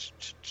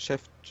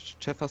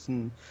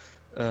 Jefferson.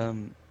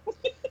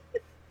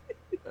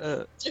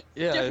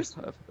 Yeah, I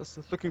was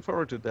looking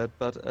forward to that.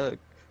 But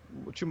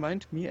would you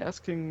mind me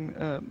asking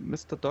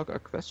Mr. Dog a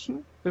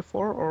question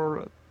before,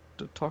 or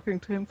talking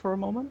to him for a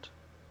moment?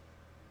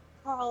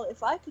 Carl,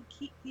 if I could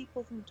keep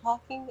people from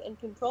talking and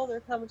control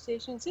their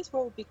conversations, this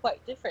world would be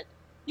quite different.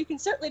 You can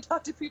certainly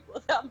talk to people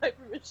without my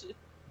permission.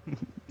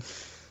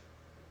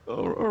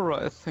 All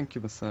right, thank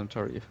you, Miss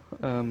Sanitary.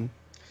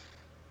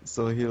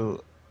 So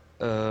he'll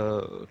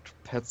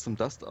pat some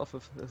dust off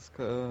of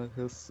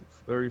his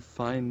very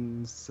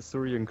fine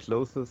Caesarean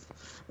clothes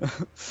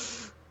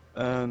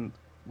and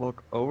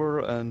walk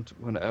over. And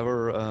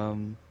whenever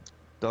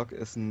Doc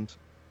isn't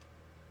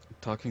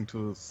talking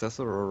to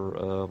Cesar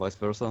or vice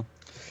versa,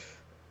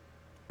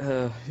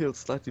 he'll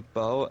slightly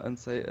bow and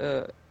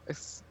say,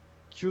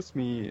 "Excuse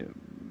me,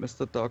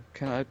 Mr. Doc,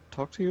 can I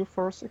talk to you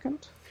for a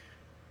second?"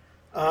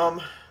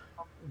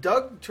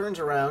 Doug turns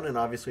around and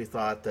obviously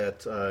thought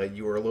that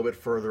you were a little bit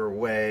further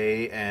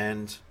away,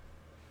 and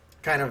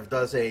kind of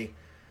does a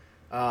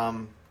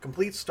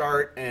complete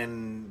start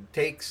and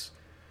takes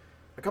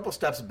a couple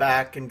steps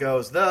back and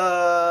goes,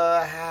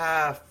 "The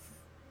half."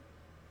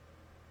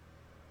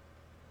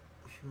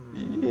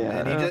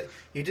 Yeah. And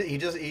he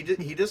just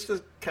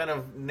kind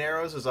of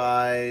narrows his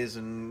eyes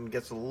and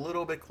gets a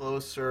little bit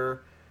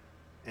closer,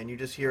 and you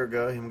just hear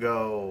him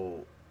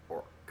go,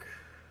 "Orc."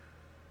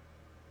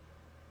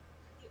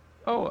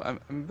 Oh,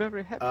 I'm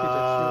very happy that you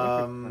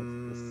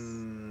recognize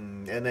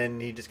this. And then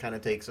he just kind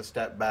of takes a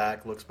step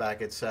back, looks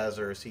back at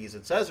Cesar, sees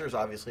that Cesar's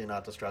obviously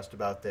not distressed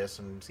about this,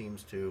 and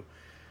seems to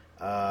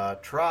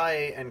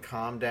try and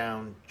calm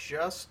down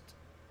just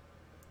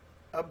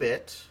a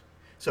bit.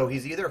 So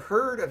he's either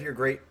heard of your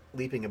great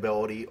leaping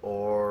ability,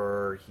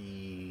 or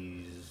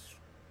he's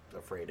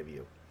afraid of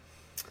you.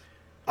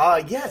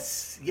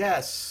 Yes,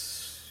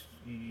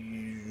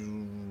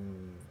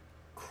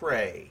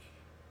 Cray.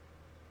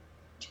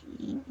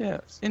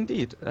 Yes,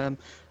 indeed.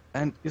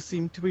 And you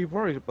seem to be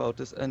worried about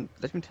this, and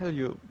let me tell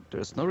you,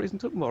 there's no reason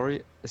to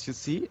worry. As you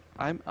see,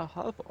 I'm a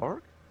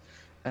half-orc,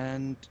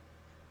 and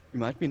you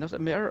might be not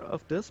aware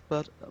of this,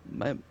 but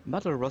my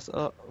mother was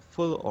a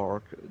full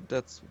orc.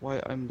 That's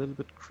why I'm a little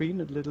bit green,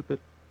 a little bit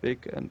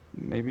big, and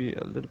maybe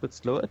a little bit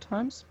slow at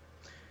times.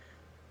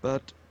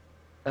 But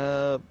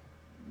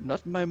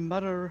not my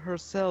mother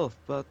herself,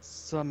 but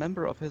some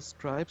member of his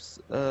tribes.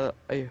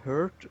 I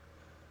heard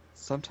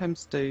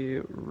sometimes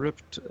they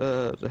ripped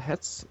the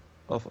heads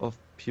of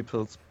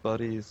people's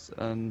bodies,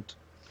 and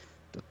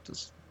that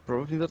is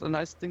probably not a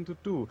nice thing to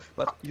do.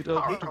 But you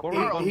don't have to worry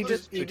about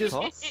this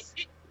because...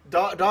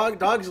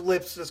 Dog's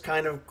lips just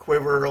kind of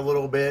quiver a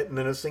little bit, and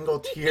then a single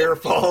tear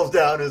falls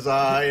down his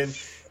eye, and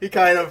he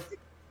kind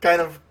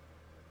of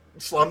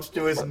slumps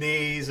to his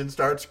knees and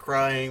starts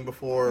crying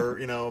before,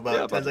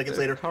 about 10 seconds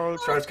later,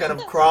 starts kind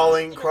of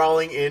crawling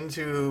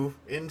into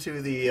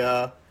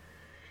the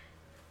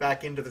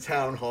back into the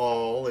town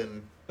hall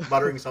and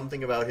muttering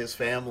something about his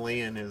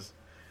family and his.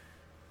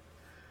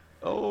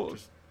 Oh,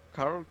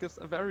 Carl gives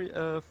a very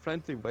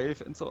friendly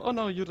wave, and so, "Oh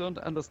no, you don't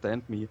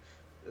understand me.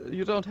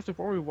 You don't have to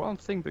worry one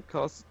thing,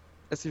 because,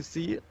 as you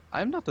see,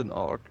 I'm not an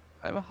orc.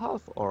 I'm a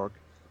half-orc.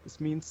 This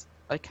means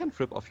I can't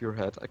rip off your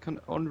head. I can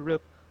only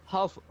rip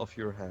half of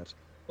your head,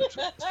 which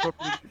is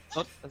probably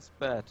not as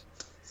bad.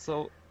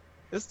 So,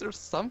 is there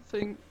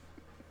something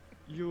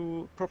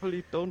you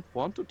probably don't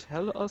want to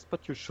tell us,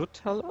 but you should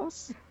tell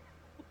us?"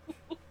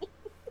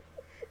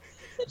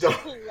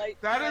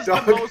 That is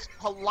the most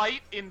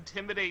polite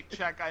intimidate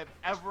check I've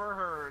ever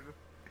heard.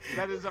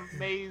 That is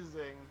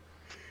amazing.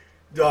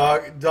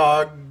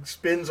 Dog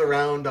spins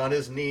around on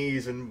his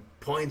knees and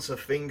points a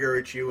finger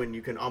at you, and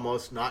you can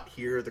almost not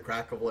hear the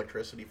crack of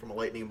electricity from a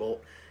lightning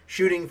bolt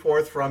shooting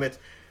forth from it.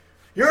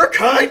 "Your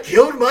kind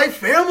killed my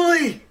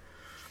family!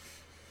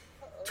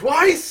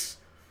 Twice!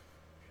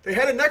 They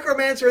had a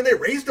necromancer and they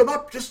raised him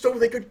up just so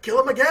they could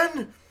kill him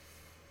again!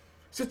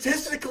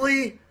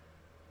 Statistically...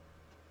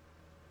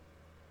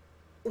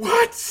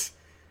 What?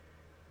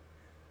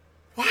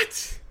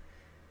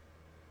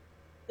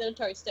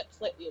 Sanitary steps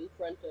slightly in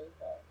front of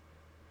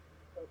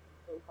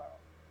Carl.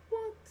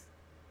 What?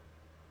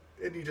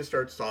 And he just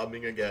starts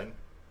sobbing again.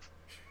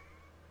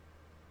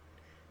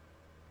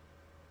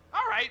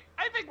 Alright,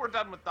 I think we're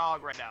done with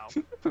Dog right now.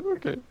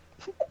 Okay.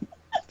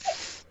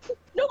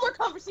 No more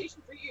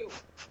conversation for you.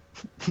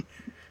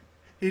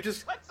 He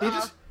just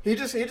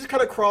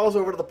kind of crawls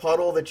over to the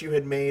puddle that you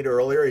had made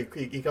earlier.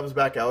 He comes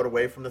back out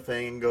away from the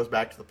thing and goes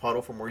back to the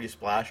puddle from where you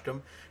splashed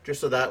him, just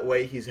so that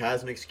way he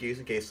has an excuse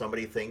in case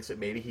somebody thinks that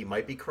maybe he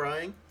might be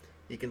crying.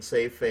 He can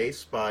save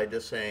face by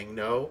just saying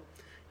no.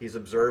 He's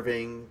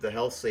observing the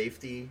health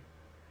safety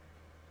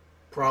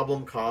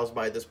problem caused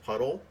by this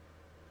puddle.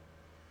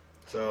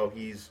 So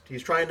he's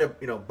trying to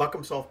buck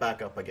himself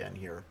back up again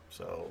here.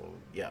 So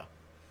yeah.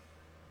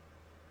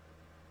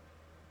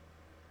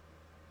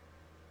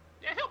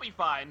 Yeah, he'll be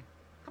fine.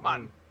 Come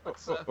on.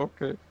 Let's,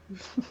 Okay.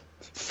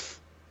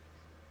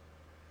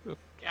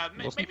 yeah,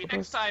 Wasn't maybe what I next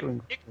was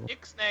time, doing.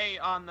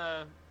 Ixnay on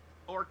the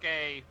Orc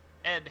A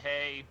Ed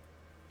Hay,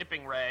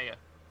 Ipping Ray,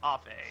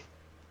 off A.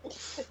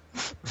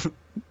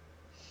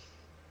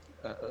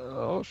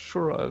 Oh,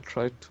 sure, I'll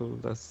try to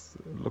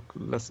look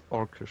less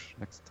orcish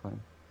next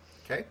time.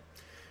 Okay.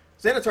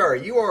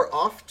 Xanatari, you are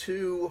off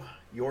to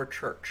your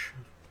church.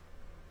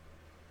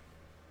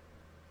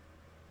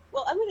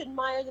 Well, I'm going to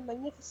admire the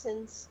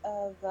magnificence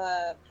of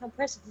how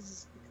impressive this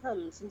has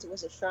become since it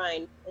was a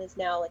shrine and is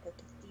now like a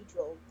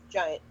cathedral,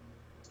 giant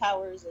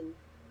towers and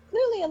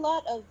clearly a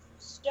lot of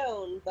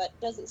stone, but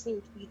doesn't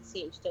seem to be the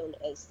same stone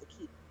as the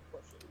keep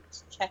portion.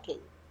 It's checking.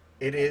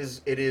 It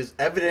is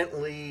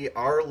evidently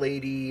Our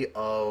Lady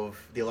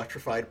of the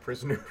Electrified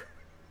Prisoner.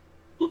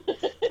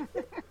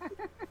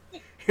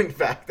 In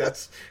fact,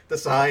 that's the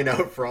sign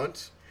out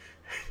front.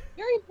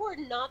 Very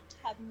important not to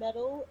have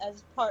metal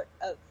as part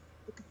of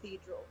the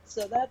cathedral.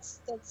 So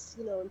that's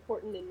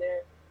important in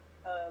there.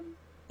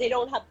 They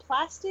don't have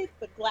plastic,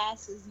 but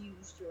glass is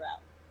used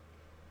throughout.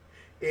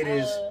 It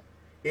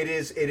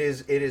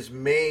is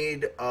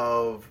made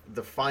of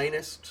the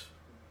finest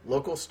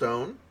local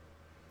stone.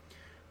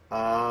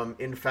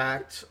 In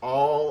fact,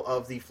 all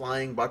of the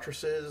flying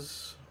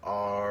buttresses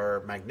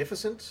are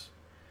magnificent.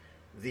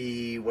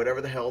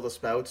 Whatever the hell the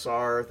spouts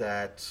are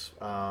that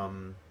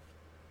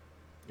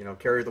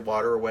carry the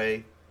water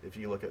away. If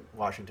you look at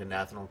Washington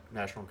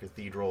National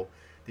Cathedral,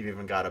 they've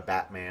even got a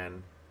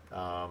Batman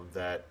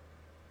that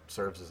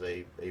serves as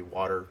a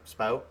water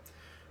spout.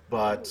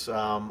 But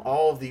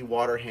all of the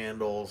water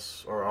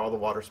handles or all the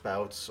water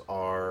spouts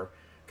are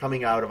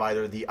coming out of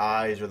either the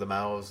eyes or the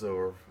mouths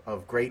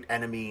of great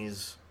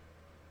enemies,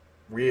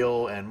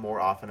 real and more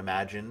often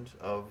imagined,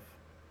 of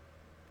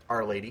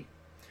Our Lady.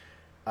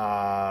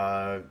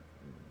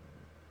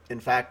 In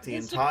fact, the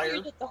entire...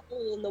 It's that the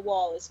hole in the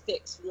wall is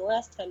fixed from the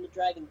last time the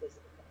dragon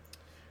visited.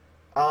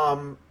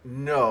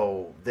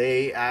 No.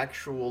 They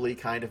actually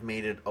kind of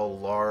made it a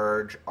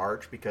large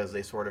arch because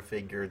they sort of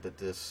figured that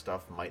this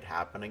stuff might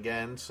happen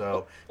again.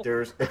 So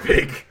there's a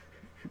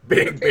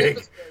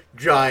big,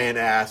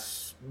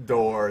 giant-ass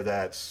door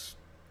that's...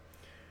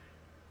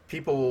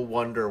 People will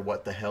wonder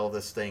what the hell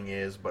this thing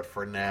is, but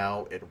for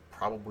now, it'll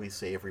probably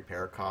save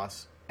repair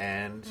costs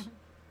and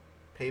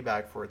pay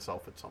back for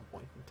itself at some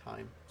point in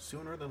time.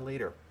 Sooner than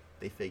later,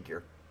 they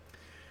figure.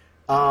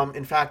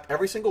 In fact,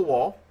 every single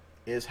wall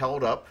is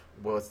held up,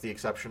 with the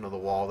exception of the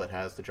wall that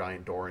has the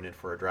giant door in it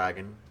for a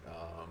dragon,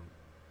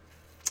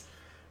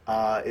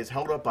 is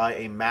held up by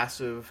a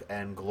massive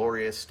and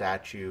glorious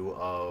statue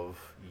of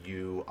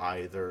you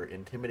either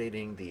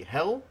intimidating the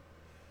hell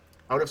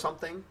out of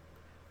something,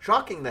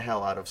 shocking the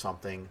hell out of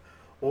something,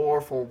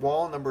 or for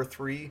wall number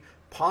 3,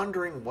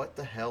 pondering what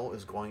the hell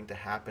is going to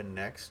happen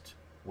next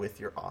with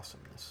your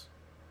awesomeness.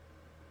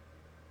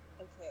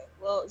 Okay,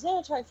 well,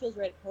 Xanatari feels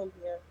right at home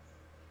here.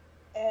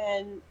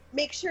 And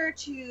make sure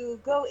to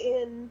go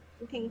in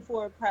looking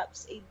for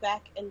perhaps a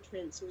back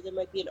entrance where there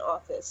might be an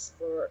office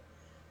for,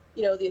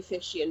 the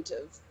officiant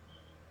of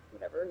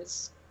whatever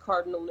his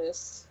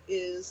cardinalness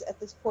is at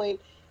this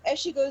point. As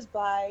she goes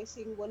by,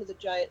 seeing one of the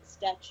giant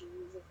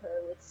statues of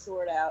her with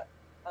sword out,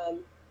 she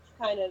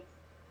kind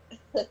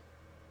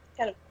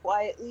of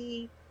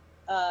quietly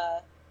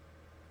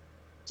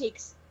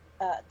takes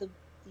the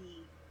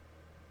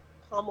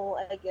pommel,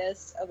 I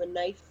guess, of a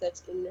knife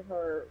that's in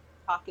her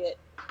pocket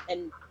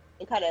and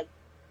kind of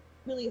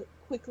really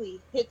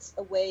quickly hits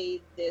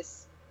away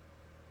this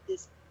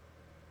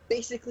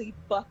basically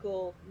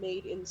buckle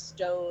made in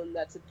stone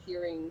that's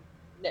appearing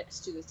next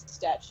to this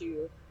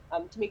statue,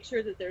 to make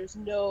sure that there's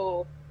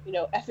no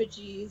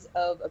effigies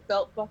of a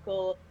belt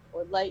buckle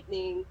or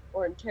lightning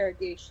or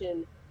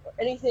interrogation or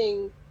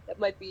anything that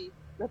might be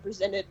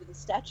represented with the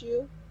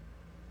statue.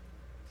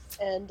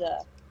 And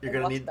you're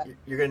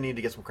gonna need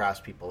to get some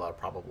craftspeople out,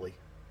 probably.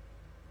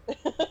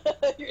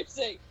 You're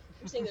saying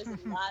there's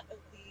a lot of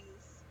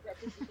these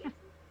representations.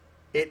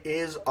 It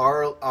is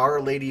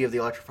Our Lady of the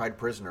Electrified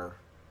Prisoner.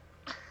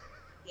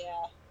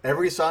 Yeah.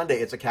 Every Sunday,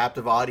 it's a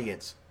captive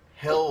audience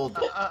held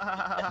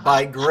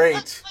by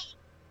great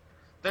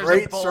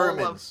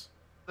sermons.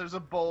 There's a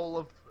bowl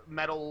of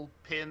metal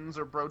pins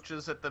or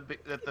brooches at the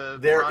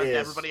there front. Is.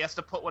 Everybody has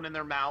to put one in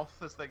their mouth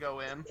as they go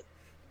in.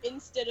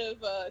 Instead of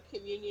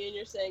communion,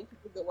 you're saying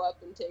people go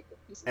up and take a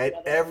piece of At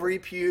metal. every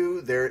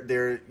pew,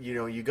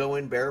 you go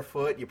in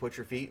barefoot, you put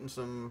your feet in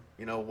some,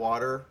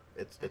 water.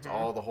 It's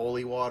all the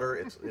holy water.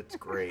 It's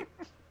great.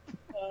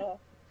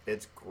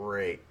 It's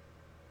great.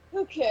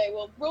 Okay,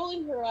 well,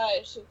 rolling her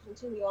eyes, she'll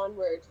continue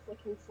onward,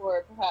 looking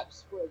for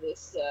perhaps where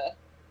this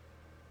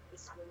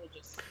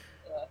religious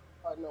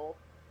cardinal,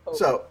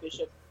 pope,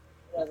 bishop,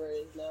 whatever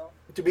it is now.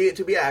 To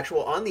be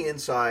actual, on the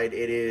inside,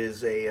 it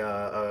is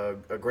a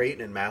great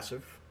and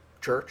massive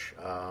church.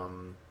 A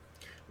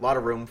lot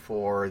of room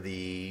for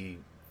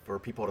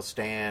people to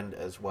stand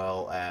as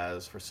well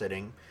as for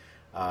sitting.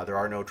 There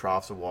are no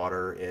troughs of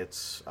water.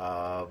 It's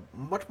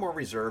much more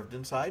reserved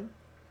inside.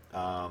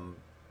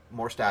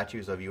 More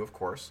statues of you, of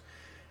course.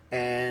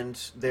 And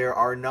there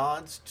are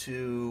nods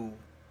to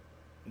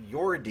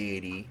your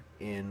deity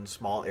in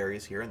small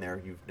areas here and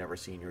there. You've never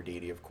seen your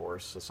deity, of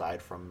course,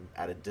 aside from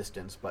at a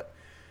distance. But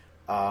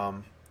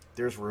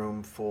there's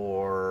room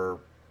for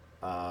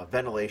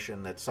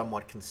ventilation that's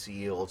somewhat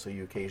concealed, so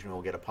you occasionally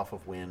will get a puff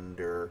of wind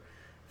or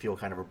feel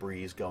kind of a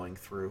breeze going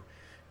through.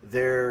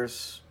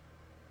 There's,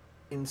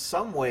 in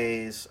some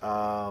ways,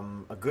 a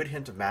good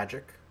hint of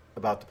magic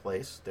about the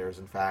place. There's,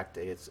 in fact,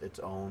 its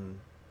own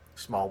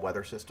small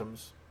weather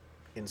systems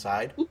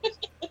inside.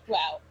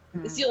 Wow.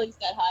 The ceiling's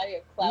that high,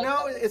 or cloud No,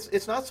 cover.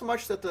 it's not so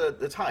much that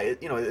it's high.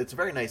 It's a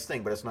very nice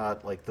thing, but it's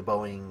not like the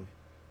Boeing,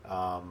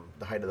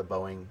 the height of the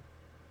Boeing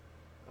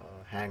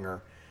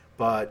hangar.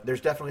 But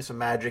there's definitely some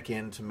magic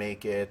in to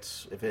make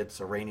it, if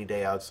it's a rainy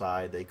day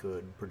outside, they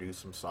could produce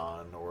some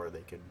sun, or they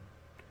could,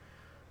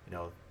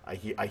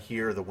 I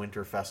hear the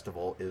Winter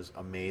Festival is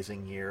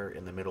amazing here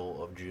in the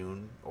middle of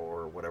June,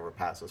 or whatever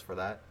passes for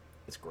that.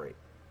 It's great.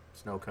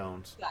 Snow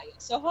cones. Got you.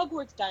 So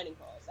Hogwarts dining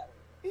hall, is that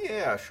what?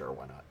 Yeah, sure,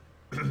 why not?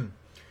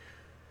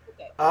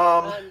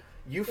 Okay.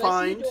 You so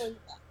I see find... you doing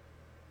that.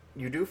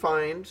 You do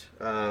find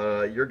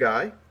your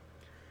guy.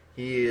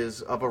 He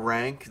is of a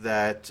rank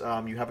that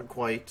you haven't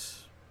quite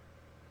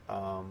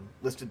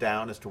listed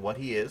down as to what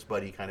he is,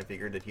 but he kind of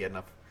figured that he had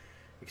enough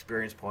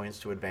experience points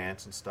to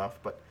advance and stuff.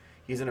 But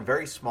he's in a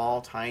very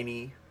small,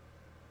 tiny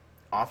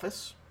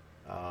office,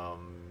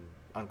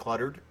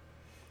 uncluttered,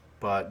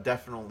 but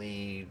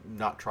definitely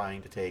not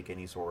trying to take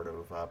any sort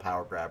of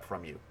power grab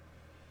from you.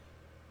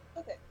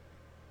 Okay.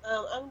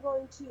 I'm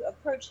going to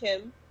approach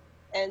him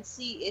and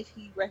see if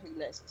he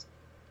recognizes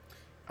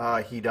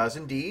me. He does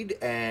indeed,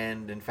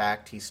 and in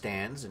fact, he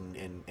stands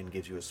and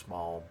gives you a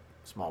small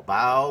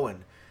bow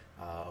and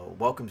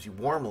welcomes you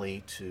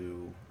warmly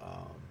to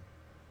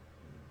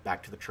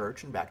back to the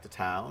church and back to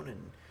town.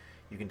 And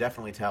you can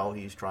definitely tell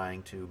he's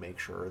trying to make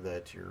sure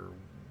that you're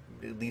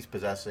at least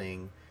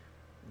possessing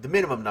the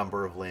minimum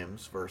number of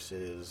limbs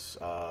versus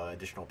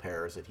additional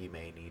pairs that he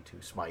may need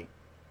to smite,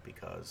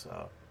 because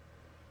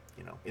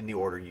in the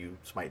order you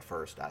smite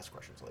first, ask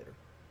questions later.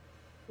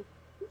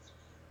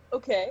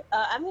 Okay,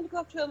 I'm going to go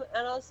up to him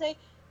and I'll say,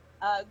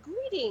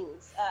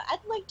 greetings. I'd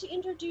like to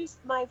introduce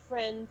my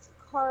friends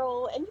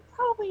Carl, and you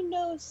probably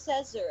know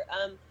Caesar.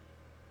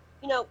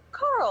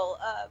 Carl,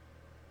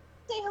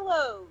 say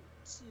hello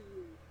to,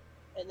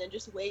 and then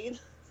just wait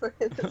for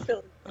him to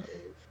fill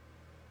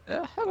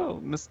in.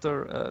 Hello,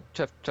 Mr.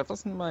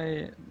 Jefferson.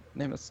 My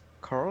name is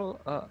Carl.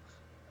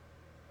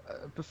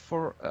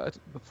 Before I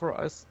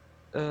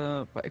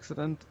by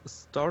accident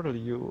startle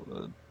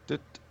you,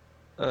 did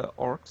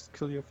orcs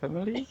kill your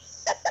family?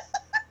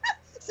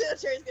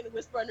 Sanitari's going to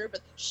whisper under her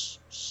breath, shh,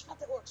 not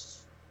the orcs.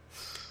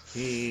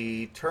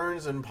 He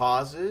turns and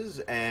pauses,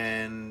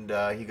 and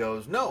he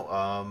goes,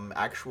 "No,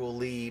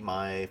 actually,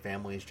 my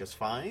family's just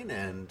fine,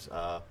 and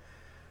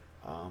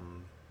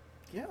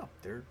yeah,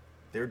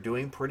 they're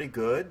doing pretty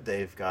good.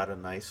 They've got a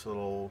nice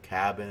little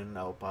cabin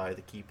out by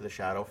the Keep of the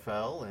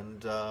Shadowfell,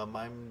 and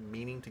I'm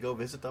meaning to go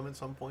visit them at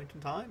some point in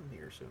time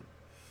here soon.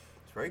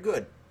 It's very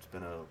good. It's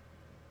been a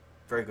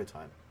very good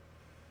time."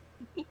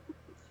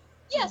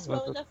 Yes,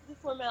 well, enough of the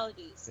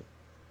formalities.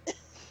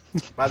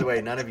 By the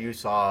way, none of you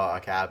saw a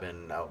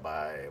cabin out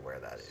by where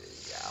that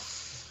is.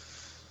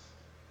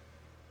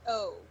 Yeah.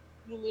 Oh,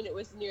 you mean it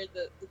was near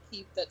the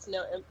keep that's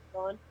now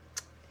gone?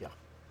 Yeah.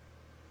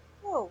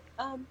 Oh,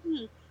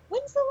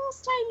 when's the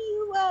last time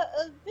you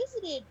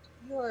visited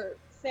your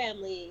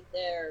family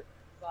there,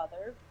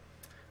 Father?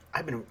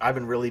 I've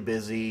been really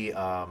busy.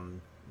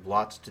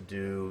 Lots to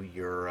do.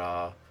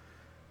 Your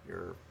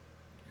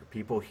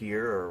people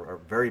here are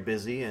very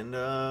busy, and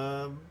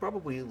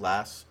probably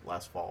last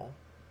fall.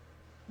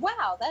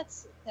 Wow,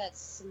 that's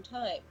some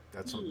time.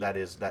 That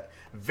is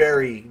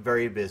very,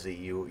 very busy.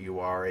 You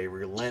are a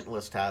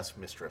relentless task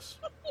mistress.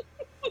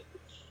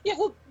 Yeah,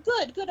 well,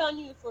 good on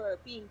you for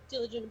being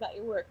diligent about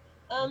your work.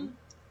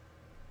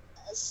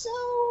 So,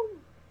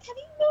 have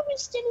you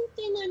noticed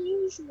anything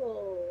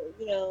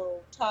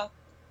unusual? Talk,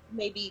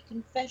 maybe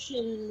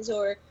confessions,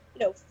 or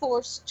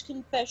forced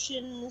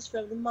confessions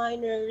from the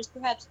miners,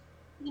 perhaps,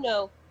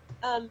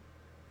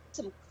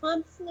 some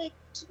conflict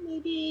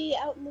maybe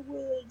out in the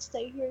woods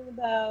that you're hearing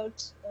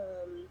about.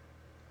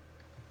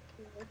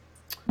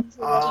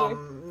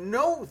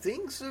 No,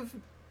 things have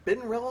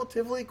been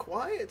relatively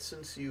quiet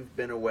since you've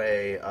been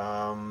away.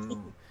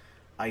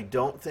 I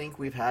don't think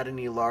we've had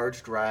any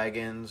large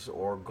dragons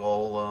or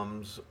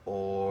golems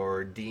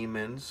or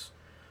demons.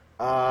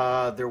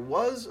 There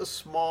was a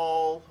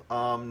small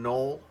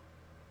gnoll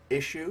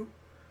issue.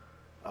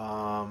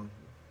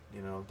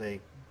 They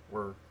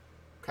were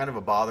kind of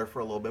a bother for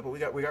a little bit, but we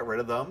got rid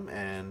of them,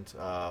 and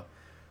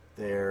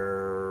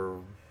they're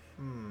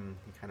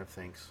he kind of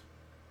thinks.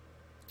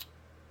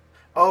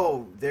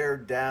 Oh, they're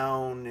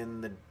down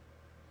in the.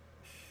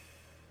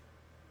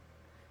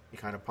 He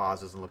kind of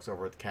pauses and looks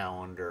over at the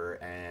calendar,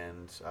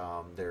 and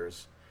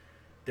there's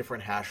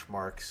different hash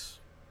marks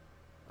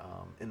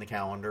in the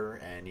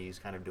calendar, and he's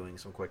kind of doing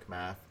some quick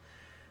math.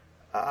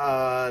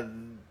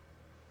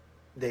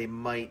 They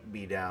might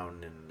be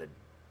down in the.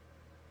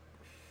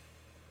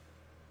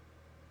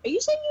 Are you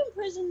saying you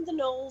imprisoned the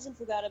gnolls and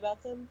forgot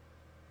about them?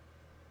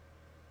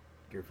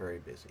 You're very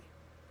busy.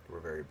 We're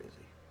very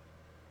busy.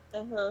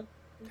 Uh-huh.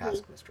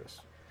 Task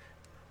mistress.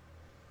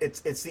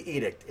 It's the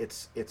edict.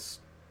 It's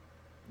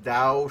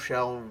thou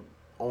shall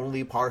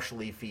only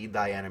partially feed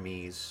thy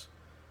enemies.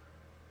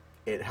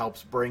 It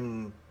helps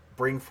bring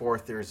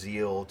forth their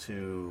zeal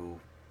to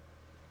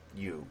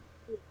you.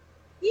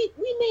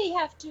 We may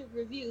have to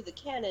review the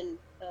canon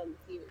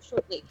here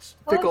shortly. It's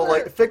fickle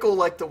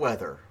like the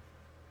weather.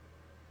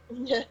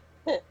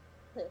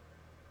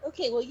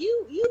 Okay, well,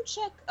 you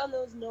check on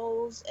those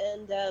gnolls,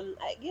 and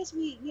I guess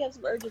we have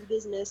some urgent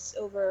business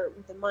over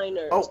with the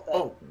miners.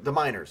 The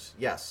miners,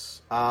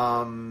 yes.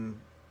 Are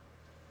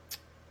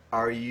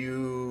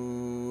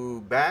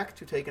you back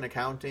to take an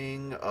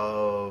accounting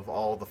of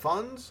all the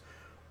funds?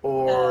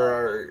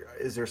 Or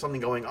is there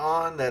something going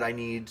on that I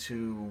need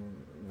to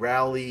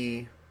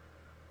rally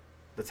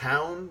the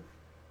town?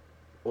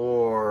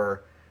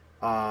 Or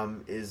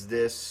is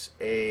this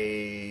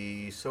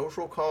a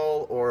social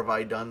call, or have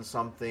I done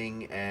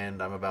something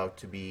and I'm about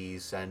to be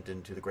sent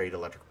into the great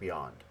electric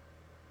beyond?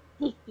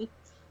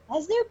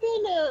 Has there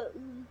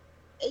been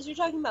as you're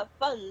talking about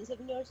funds, have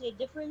you noticed any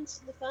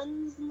difference in the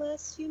funds in the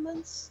last few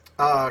months?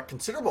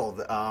 Considerable.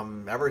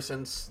 Ever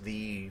since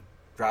the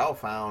Drow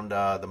found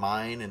the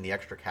mine and the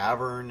extra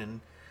cavern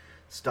and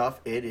stuff,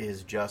 it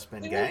has just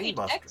been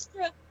gangbusters.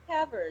 Extra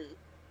cavern?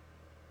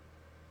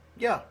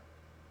 Yeah.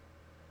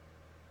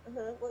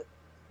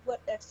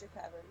 What extra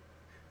cavern?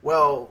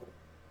 Well,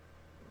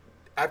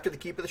 after the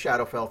Keep of the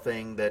Shadowfell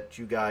thing that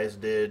you guys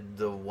did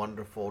the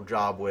wonderful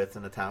job with,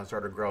 and the town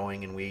started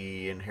growing, and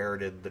we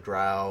inherited the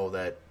Drow,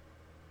 that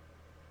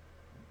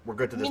we're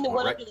good to this point, right? You mean the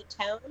one under the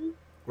town?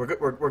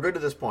 We're good to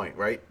this point,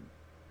 right?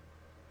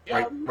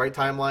 Yeah. Right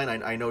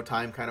timeline? I know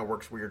time kind of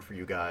works weird for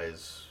you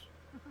guys,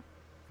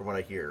 from what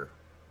I hear.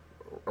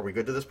 Are we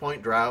good to this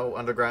point? Drow,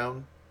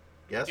 underground?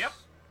 Yes? Yep.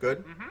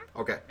 Good? Mm-hmm.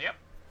 Okay. Yep.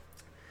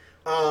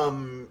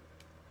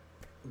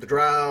 The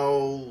Drow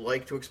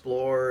like to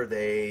explore.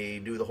 They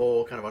do the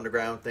whole kind of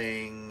underground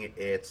thing.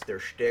 It's their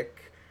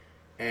shtick.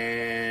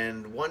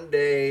 And one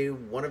day,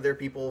 one of their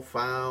people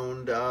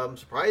found,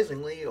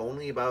 surprisingly,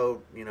 only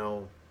about,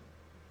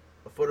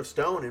 a foot of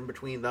stone in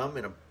between them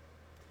and a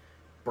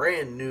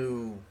brand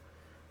new,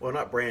 well,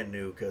 not brand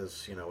new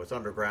because, it's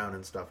underground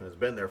and stuff and it's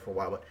been there for a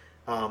while, but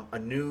a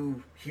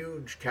new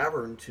huge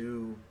cavern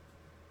to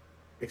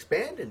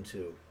expand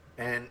into.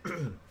 And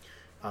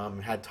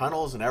had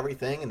tunnels and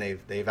everything, and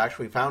they've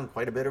actually found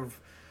quite a bit of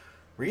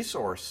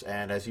resource.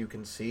 And as you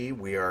can see,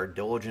 we are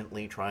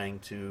diligently trying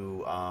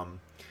to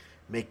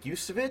make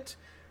use of it.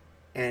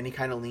 And he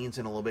kind of leans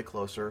in a little bit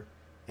closer,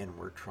 and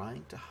we're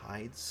trying to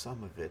hide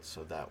some of it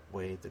so that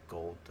way the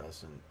gold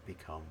doesn't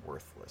become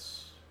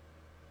worthless.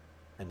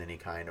 And then he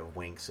kind of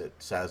winks at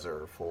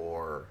Caesar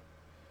for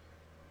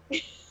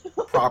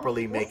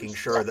properly making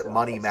sure that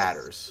money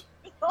matters.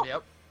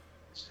 Yep.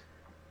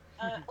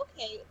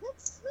 Okay,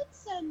 let's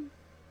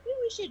maybe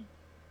we should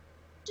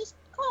just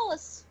call a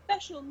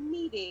special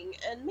meeting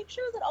and make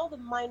sure that all the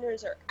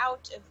miners are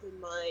out of the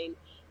mine,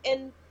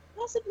 and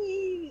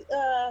possibly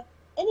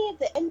any of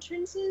the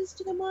entrances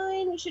to the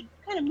mine. We should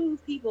kind of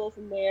move people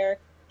from there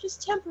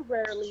just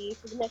temporarily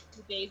for the next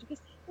few days,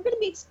 because we're going to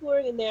be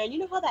exploring in there, and you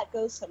know how that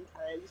goes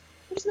sometimes.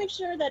 We'll just make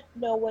sure that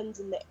no one's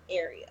in the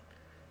area.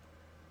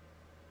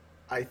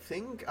 I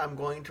think I'm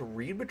going to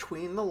read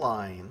between the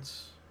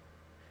lines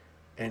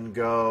and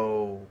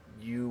go,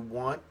 you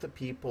want the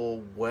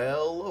people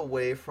well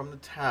away from the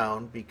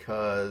town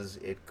because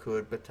it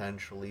could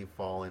potentially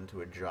fall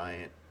into a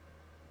giant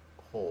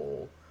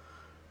hole.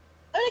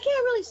 I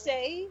can't really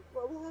say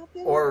what will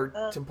happen. Or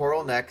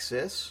temporal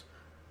nexus.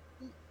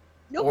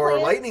 No or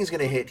plans. lightning's going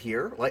to hit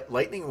here.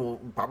 Lightning will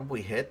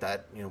probably hit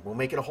that. We'll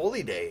make it a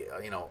holy day.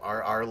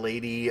 Our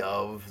Lady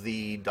of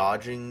the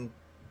dodging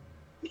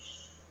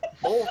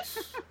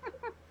bolts.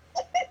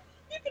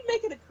 You can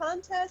make it a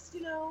contest,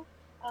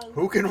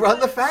 Who can run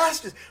the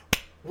fastest?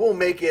 We'll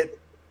make it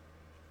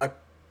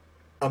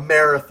a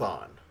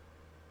marathon.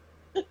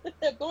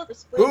 Go over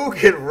sprint. Who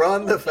can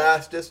run the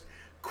fastest,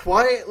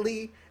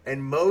 quietly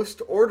and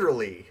most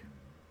orderly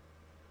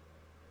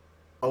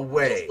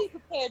away? Just be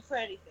prepared for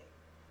anything.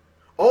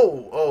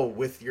 Oh,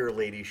 with your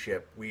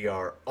ladyship, we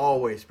are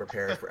always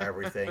prepared for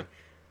everything.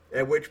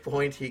 At which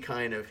point he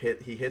kind of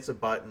hits a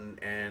button,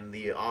 and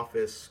the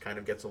office kind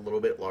of gets a little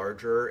bit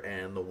larger,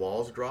 and the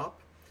walls drop.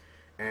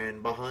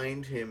 And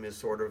behind him is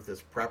sort of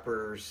this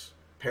prepper's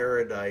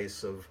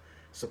paradise of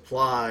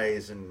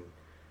supplies and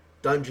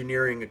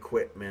dungeoneering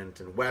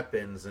equipment and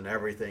weapons and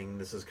everything.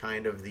 This is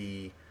kind of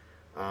the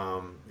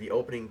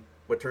opening,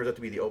 what turns out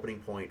to be the opening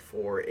point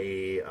for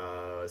a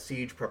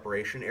siege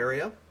preparation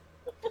area.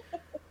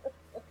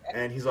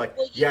 And he's like,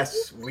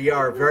 yes, we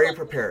are very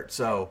prepared.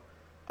 So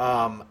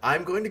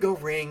I'm going to go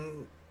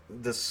ring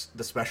the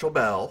special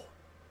bell.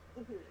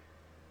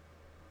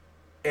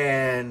 Mm-hmm.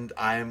 And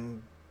I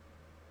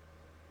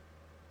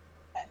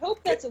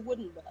hope that's a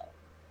wooden bell.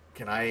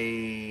 Can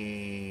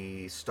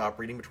I stop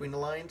reading between the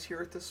lines here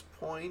at this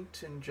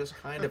point and just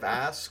kind of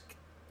ask,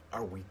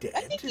 are we dead?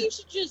 I think you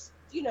should just,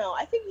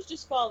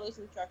 follow those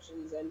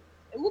instructions, and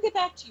we'll get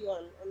back to you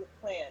on the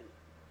plan.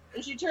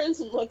 And she turns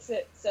and looks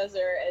at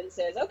Caesar and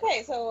says,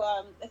 okay, so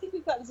I think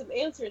we've gotten some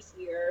answers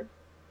here.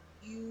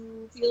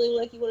 you feeling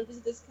like you want to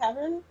visit this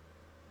cavern?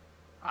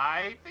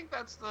 I think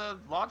that's the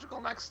logical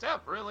next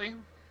step, really.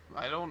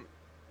 I don't,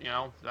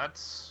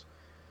 that's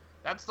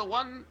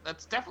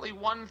definitely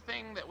one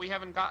thing that we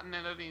haven't gotten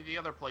in any of the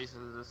other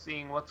places, is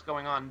seeing what's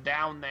going on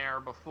down there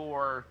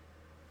before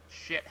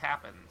shit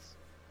happens.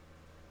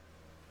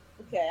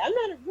 Okay, I'm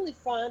not really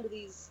fond of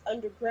these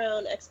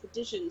underground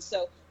expeditions,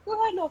 so go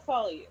ahead and I'll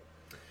follow you.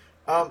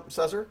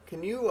 Cesar,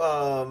 can you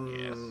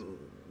Yes.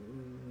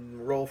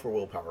 roll for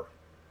willpower?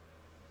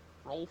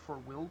 Roll for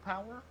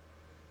willpower?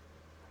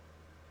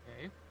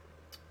 Okay.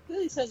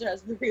 Billy Cesar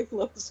has very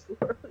low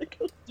score when it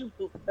comes to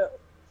willpower.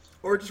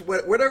 Or just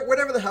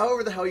whatever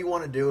however the hell you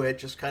want to do it,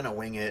 just kind of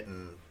wing it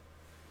and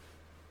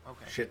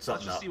Okay. shit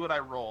something Let's just up. see what I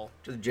roll.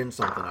 Just gin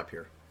something up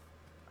here.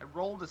 I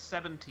rolled a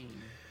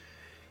 17.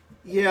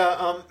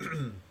 Yeah,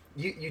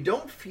 you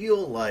don't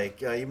feel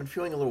like you've been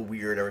feeling a little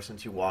weird ever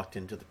since you walked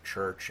into the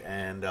church,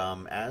 and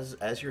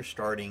as you're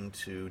starting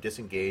to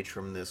disengage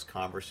from this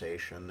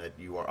conversation that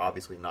you are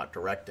obviously not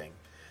directing,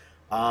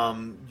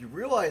 you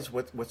realize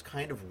what's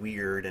kind of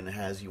weird and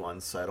has you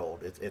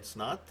unsettled. It's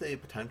not the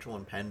potential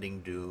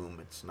impending doom.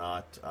 It's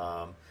not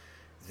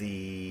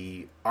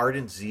the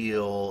ardent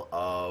zeal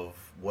of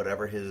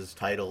whatever his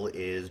title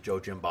is, Joe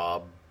Jim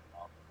Bob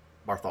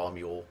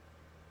Bartholomew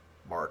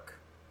Mark.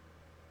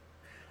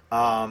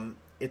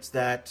 It's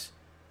that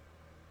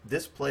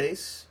this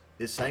place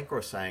is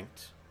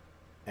sacrosanct,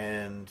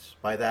 and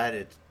by that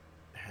it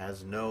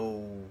has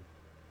no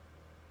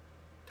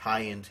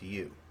tie-in to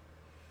you.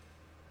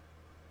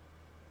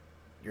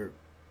 You're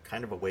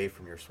kind of away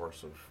from your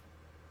source of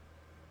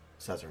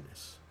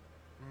Cesarness.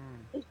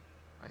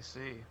 I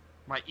see.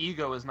 My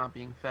ego is not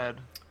being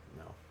fed.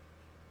 No.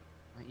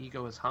 My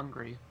ego is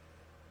hungry.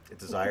 It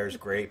desires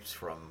grapes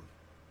from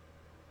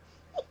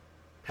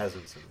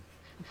peasants and...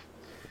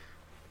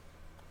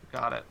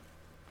 Got it.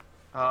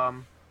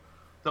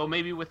 Though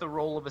maybe with a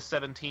roll of a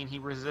 17, he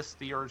resists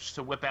the urge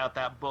to whip out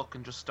that book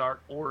and just start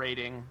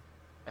orating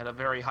at a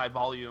very high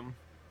volume.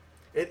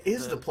 It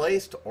is the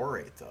place to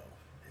orate, though.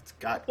 It's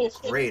got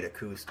great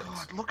acoustics.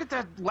 God, look at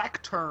that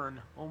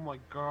lectern! Oh my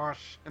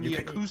gosh! And the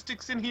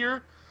acoustics in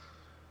here.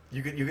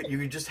 You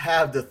could just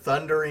have the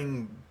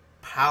thundering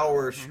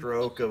power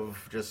stroke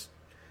of just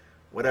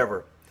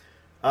whatever.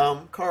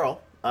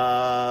 Carl,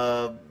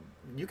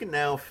 you can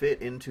now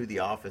fit into the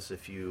office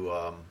if you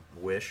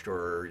wished,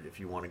 or if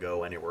you want to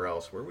go anywhere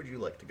else. Where would you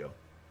like to go?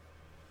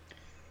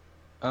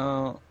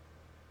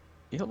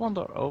 He'll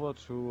wander over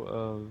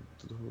to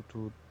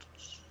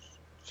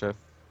Jeff.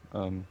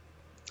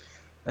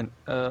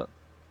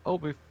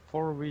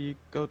 Before we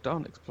go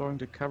down exploring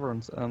the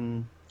caverns,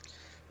 I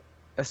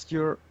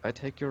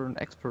take you're an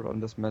expert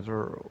on this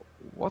matter.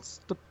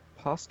 What's the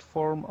past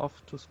form of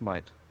to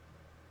smite?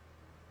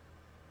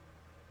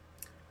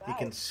 He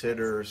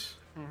considers.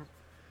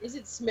 Is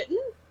it smitten?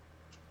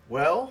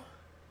 Well,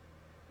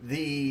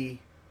 the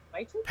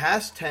Smitten?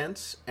 past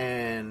tense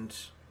and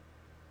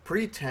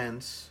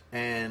pretense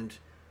and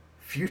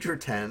future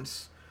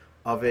tense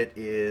of it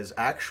is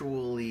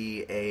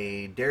actually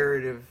a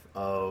derivative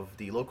of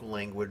the local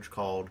language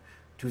called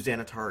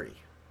Tuzanatari.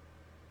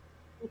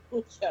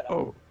 Shut up.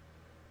 Oh.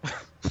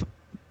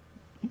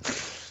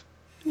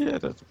 Yeah,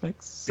 that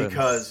makes sense.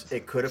 Because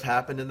it could have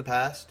happened in the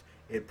past.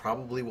 It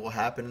probably will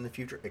happen in the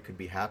future. It could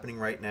be happening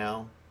right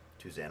now.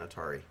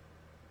 Tuzanatari.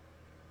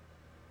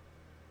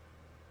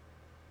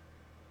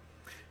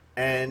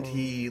 And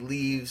he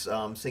leaves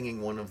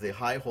singing one of the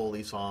High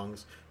Holy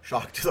songs,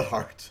 Shock to the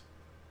Heart.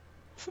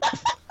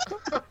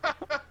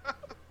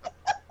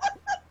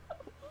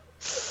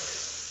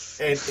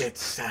 And it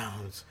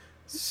sounds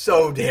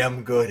so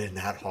damn good in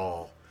that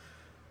hall.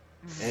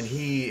 And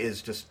he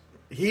is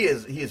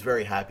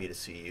very happy to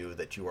see you,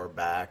 that you are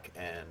back,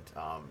 and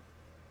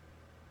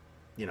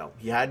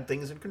he had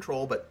things in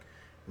control, but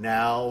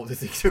now the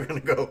things are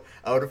going to go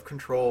out of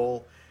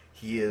control.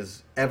 He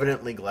is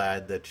evidently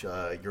glad that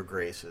your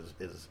grace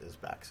is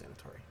back,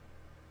 Sanitary.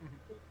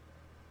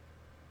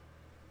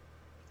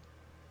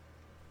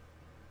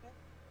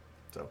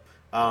 So,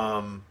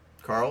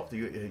 Carl, do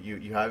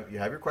you have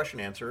your question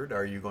answered?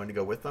 Are you going to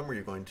go with them, or are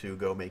you going to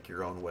go make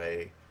your own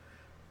way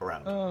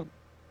around?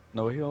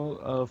 No,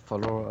 he'll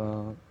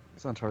follow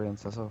Sanitary and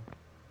Cesar.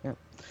 Yeah.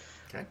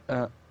 Okay.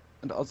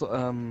 And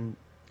also,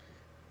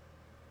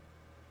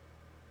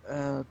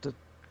 the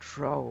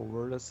Drow,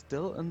 were they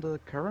still in the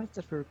currents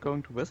that we're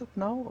going to visit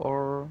now,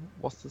 or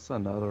was this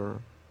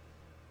another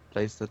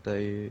place that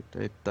they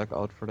dug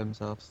out for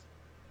themselves?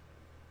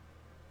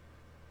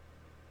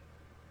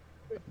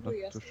 Not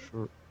too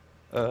sure.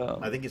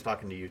 I think he's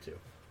talking to you too.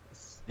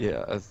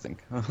 Yeah, I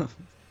think.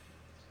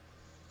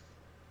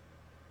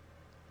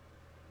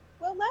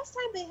 Well, last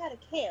time they had a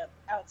camp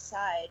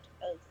outside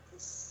of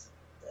this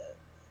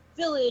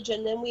village,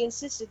 and then we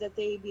insisted that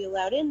they be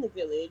allowed in the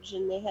village,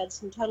 and they had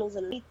some tunnels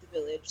underneath the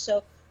village. So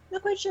I'm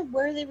not quite sure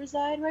where they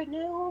reside right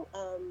now.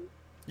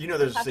 You know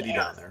there's a city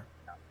down there.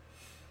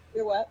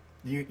 You're what?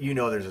 You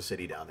know there's a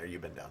city down there.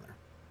 You've been down there.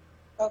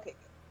 Okay,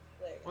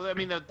 good. There you go. Well, I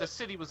mean, the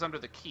city was under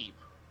the keep,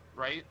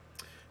 right?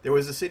 There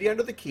was a city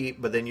under the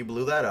keep, but then you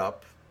blew that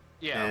up,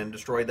 Yeah. and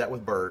destroyed that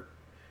with Bert.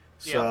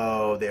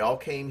 So they all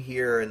came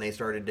here and they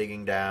started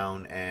digging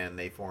down and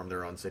they formed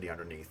their own city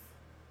underneath.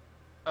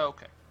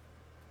 Okay.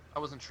 I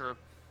wasn't sure.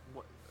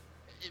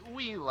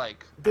 We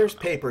like. There's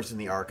papers in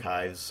the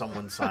archives.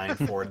 Someone signed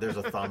for it. There's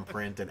a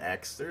thumbprint, an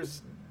X.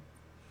 There's.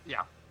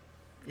 Yeah.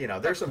 You know,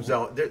 there's some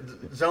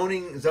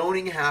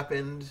zoning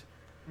happened.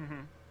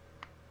 Mm-hmm.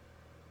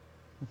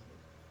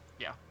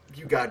 Yeah.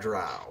 You got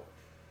Drow.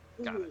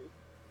 Got it.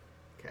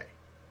 Okay.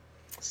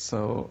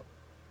 So,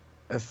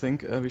 I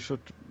think we should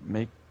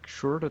make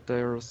sure that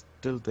they are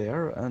still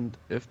there, and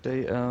if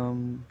they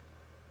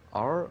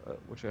are,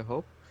 which I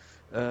hope,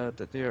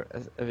 that they are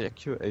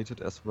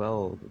evacuated as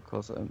well,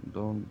 because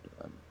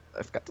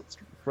I've got this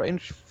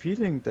strange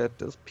feeling that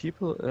those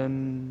people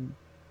in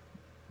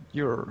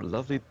your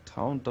lovely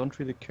town don't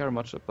really care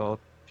much about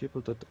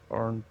people that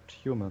aren't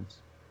humans.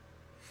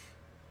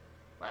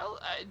 Well,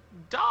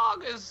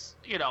 dog is,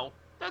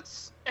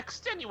 that's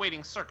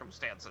extenuating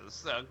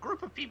circumstances. A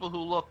group of people who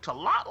looked a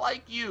lot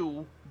like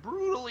you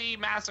brutally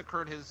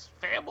massacred his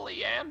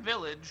family and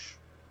village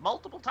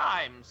multiple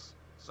times.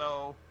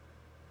 So,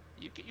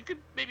 you could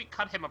maybe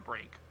cut him a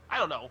break. I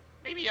don't know.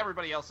 Maybe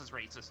everybody else is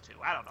racist too.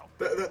 I don't know.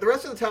 The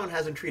rest of the town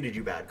hasn't treated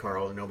you bad,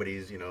 Carl.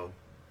 Nobody's,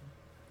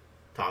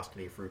 tossed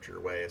any fruit your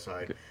way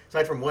aside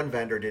from one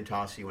vendor did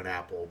toss you an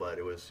apple, but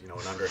it was, an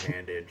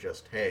underhanded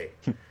just, hey,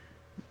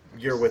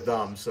 you're with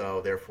them,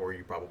 so therefore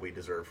you probably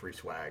deserve free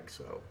swag.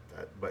 So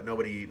but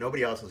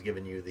nobody else has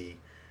given you the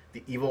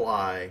evil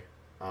eye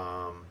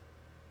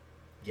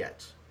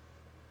yet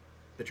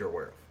that you're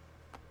aware of.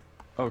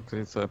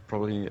 Okay, so I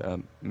probably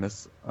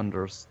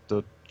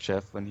misunderstood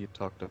Jeff when he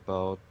talked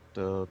about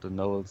the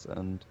Knolls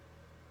and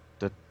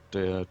that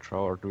the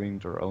Drow are doing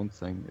their own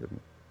thing.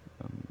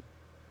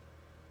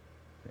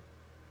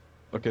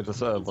 Okay,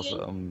 this was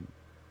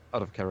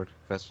out of character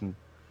question.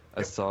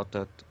 I thought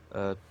that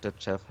that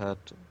Jeff had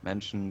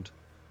mentioned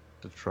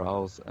the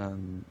Drows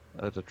and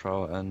the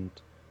Drow and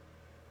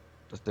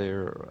that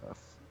they're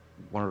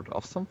wandered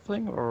off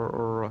something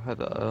or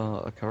had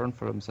a current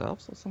for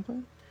themselves or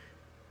something.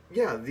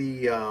 Yeah,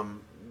 the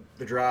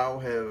Drow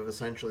have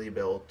essentially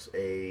built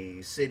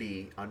a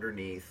city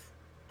underneath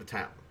the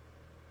town.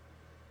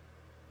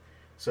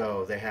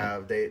 So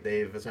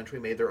they've essentially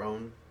made their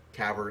own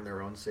cavern,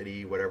 their own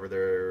city, whatever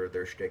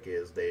their shtick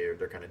is. They're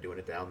kind of doing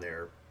it down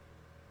there.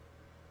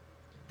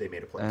 They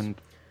made a place. And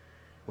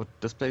would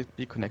this place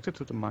be connected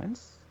to the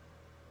mines?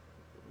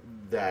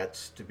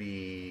 That's to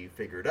be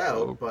figured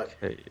out, but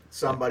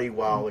somebody,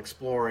 while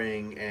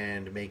exploring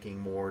and making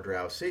more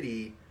Drow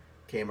City,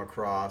 came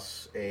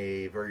across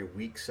a very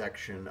weak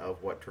section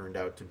of what turned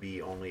out to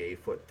be only a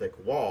foot-thick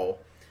wall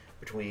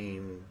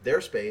between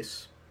their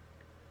space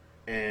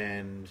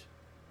and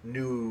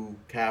new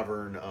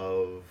cavern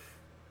of,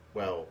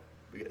 well,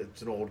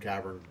 it's an old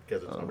cavern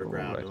because it's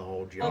underground and the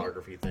whole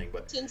geography thing,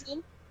 but...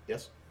 Tintin?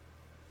 Yes?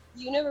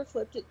 You never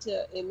flipped it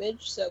to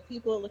image, so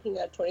people are looking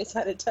at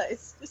 20-sided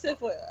dice. Just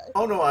FYI.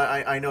 Oh, no,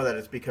 I know that.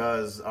 It's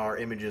because our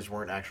images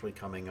weren't actually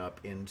coming up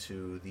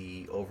into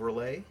the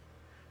overlay.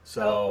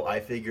 So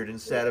I figured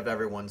instead of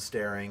everyone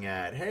staring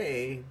at,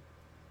 hey,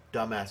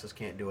 dumbasses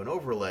can't do an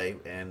overlay,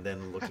 and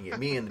then looking at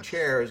me in the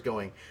chair is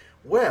going,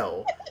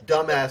 well,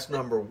 dumbass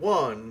number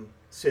one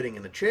sitting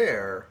in the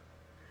chair,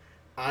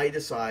 I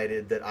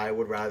decided that I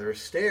would rather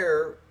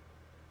stare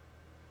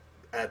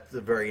at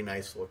the very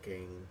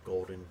nice-looking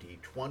golden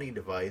D20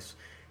 device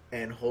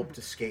and hope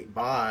to skate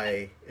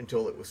by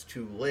until it was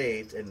too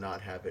late and not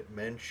have it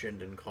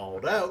mentioned and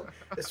called out,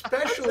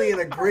 especially in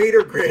a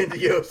greater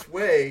grandiose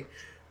way,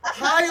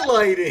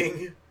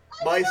 highlighting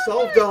my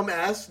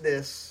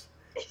self-dumbassness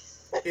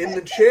in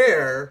the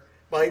chair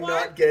by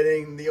not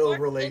getting the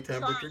overlay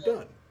temperature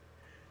done.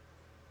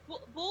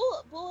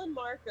 Bull and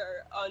Mark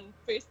are on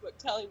Facebook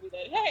telling me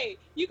that, hey,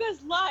 you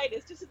guys lied.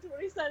 It's just a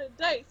 20-sided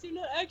dice. You're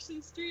not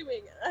actually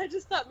streaming. And I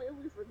just thought maybe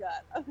we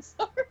forgot. I'm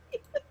sorry.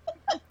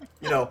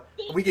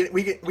 We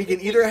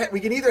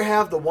can either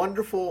have the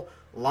wonderful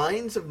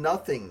lines of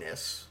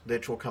nothingness,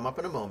 which will come up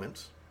in a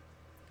moment,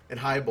 and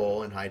hi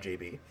Bull and hi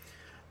JB,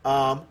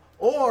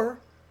 or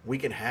we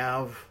can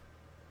have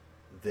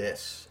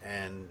this,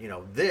 and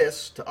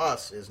this to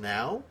us is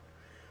now,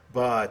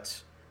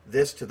 but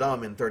this to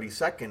them in 30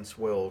 seconds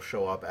will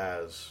show up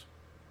as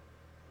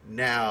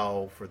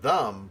now for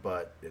them,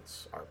 but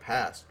it's our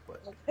past.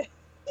 But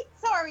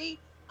sorry,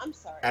 I'm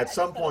sorry. At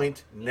some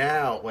point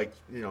now,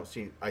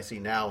 I see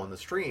now on the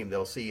stream,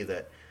 they'll see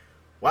that,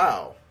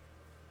 wow,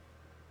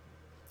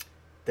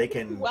 they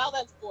can. Wow,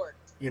 that's borked.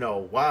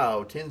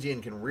 Wow,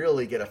 Tinsian can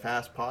really get a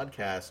fast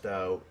podcast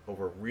out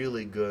over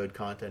really good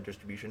content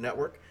distribution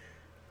network,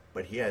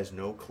 but he has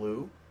no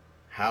clue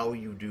how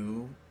you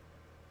do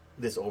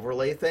this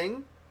overlay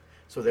thing.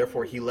 So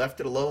therefore, he left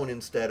it alone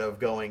instead of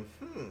going,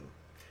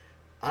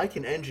 I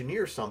can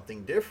engineer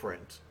something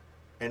different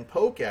and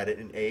poke at it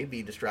and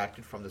be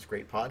distracted from this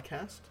great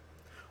podcast,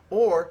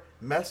 or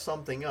mess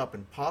something up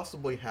and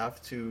possibly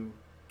have to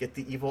get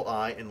the evil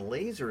eye and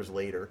lasers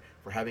later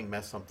for having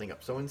messed something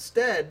up. So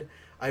instead,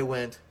 I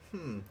went,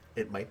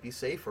 it might be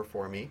safer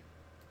for me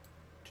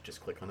to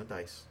just click on a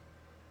dice.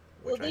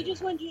 Well, they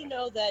just wanted you to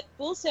know that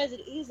Bull says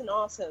it is an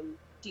awesome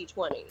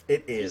D20.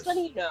 It is. Just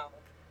letting you know.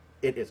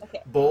 It is.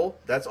 Okay. Bull,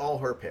 that's all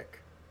her pick.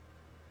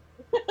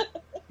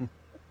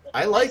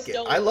 I like it.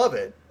 I love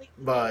it.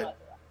 But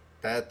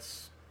that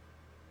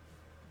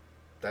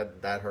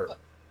hurt.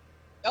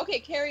 Okay,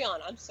 carry on.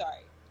 I'm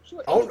sorry.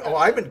 Sure. Oh,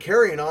 I've been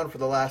carrying on for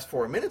the last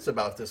 4 minutes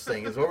about this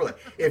thing. It's over.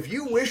 If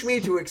you wish me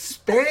to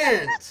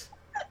expand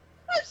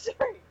I'm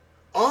sorry.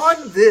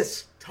 on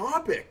this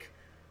topic,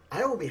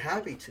 I will be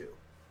happy to.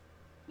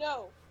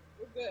 No,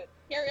 we're good.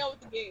 Carry on with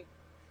the game.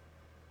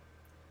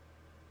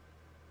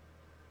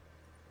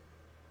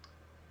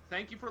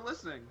 Thank you for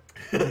listening.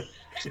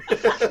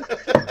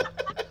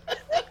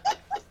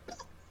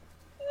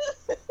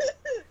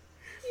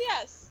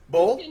 Yes.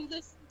 Bull? You can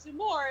listen to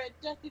more at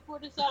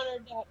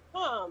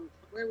deathbeforedishonor.com,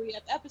 where we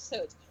have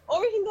episodes.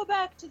 Or we can go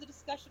back to the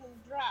discussion of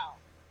the drow.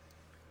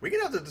 We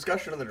can have the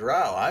discussion of the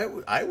drow.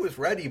 I was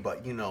ready,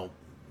 but,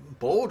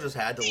 Bull just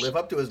had to live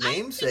up to his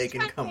namesake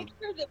and come. I'm just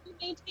trying to make sure that we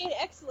maintain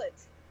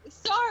excellence.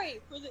 Sorry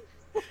for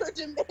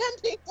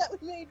demanding that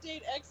we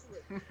maintain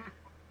excellence.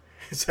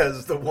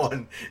 Says the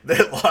one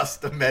that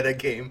lost the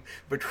metagame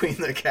between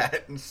the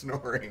cat and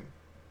snoring.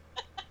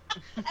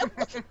 I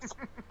wasn't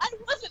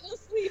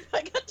asleep.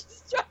 I got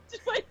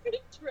distracted by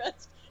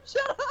Pinterest.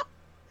 Shut up.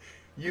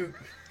 You.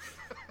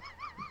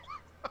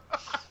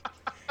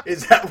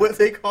 Is that what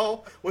they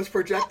call what's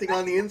projecting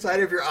on the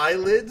inside of your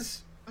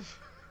eyelids?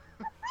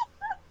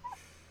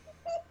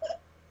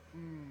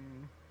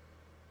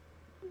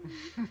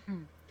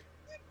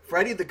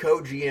 Freddie, the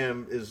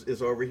co-GM,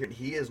 is over here.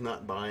 He is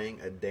not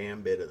buying a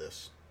damn bit of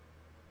this.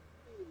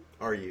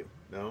 Are you?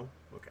 No?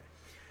 Okay.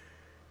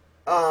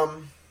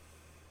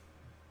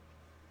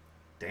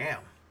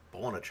 Damn.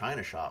 Bull in a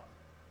china shop.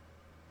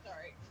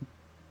 Sorry.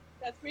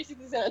 That's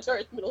basically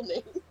Xanatar's middle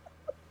name.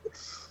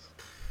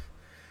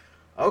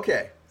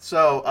 Okay.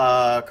 So,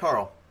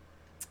 Carl,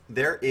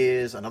 there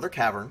is another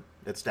cavern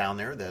that's down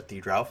there that the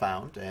drow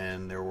found,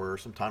 and there were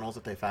some tunnels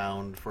that they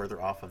found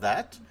further off of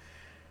that,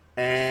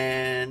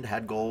 and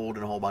had gold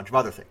and a whole bunch of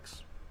other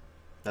things.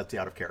 That's the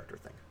out-of-character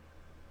thing.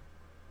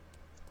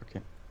 Okay.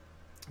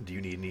 Do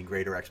you need any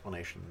greater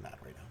explanation than that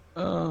right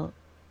now?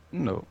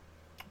 No.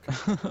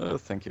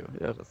 Thank you.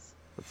 Yeah, that's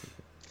okay.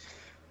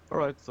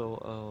 Alright,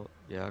 so,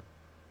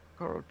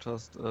 Carl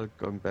just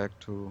going back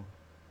to,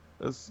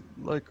 is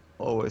like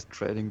always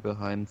trading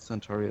behind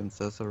Centauri and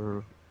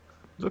Cesar,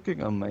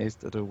 looking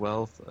amazed at the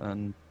wealth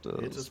and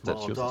it's a small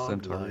statues of dog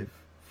Centauri. life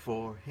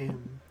for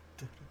him.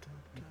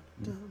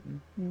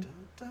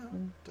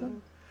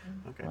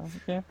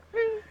 Okay.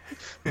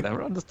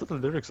 Never understood the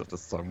lyrics of the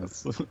song.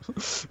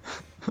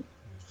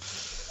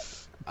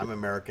 I'm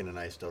American and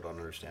I still don't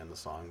understand the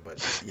song,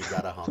 but you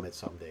gotta hum it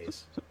some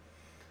days.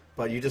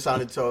 But you just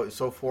sounded so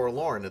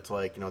forlorn. It's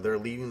like, they're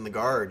leading the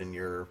guard and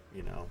you're,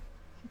 Yeah.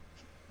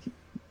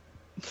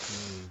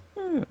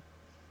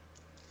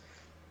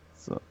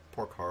 So,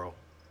 Poor Carl.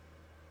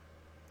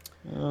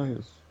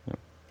 yes. Yeah.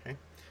 Okay.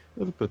 A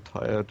little bit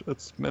tired.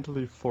 It's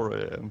mentally 4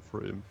 a.m.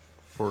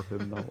 for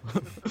him now.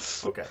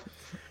 Okay.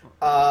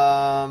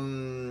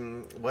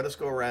 Let us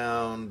go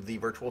around the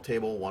virtual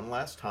table one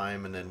last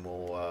time, and then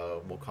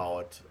we'll call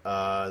it.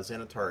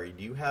 Xanatari,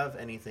 do you have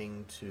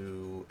anything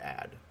to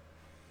add?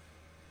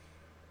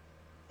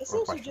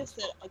 Essentially just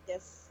that I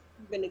guess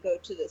I'm going to go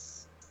to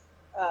this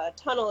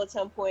tunnel at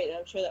some point, and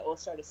I'm sure that will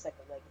start a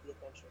second leg of the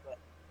adventure. But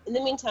in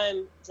the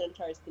meantime,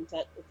 Xanatar is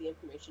content with the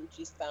information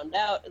she's found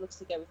out. It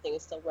looks like everything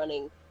is still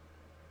running,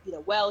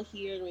 well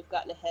here, and we've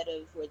gotten ahead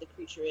of where the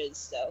creature is.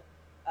 So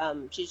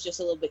she's just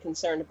a little bit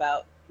concerned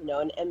about,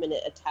 an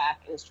imminent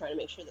attack, and is trying to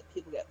make sure that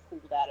people get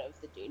pulled out of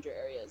the danger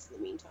areas in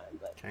the meantime.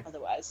 But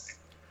otherwise.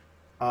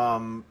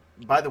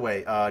 By the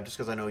way, just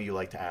because I know you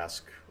like to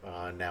ask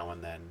now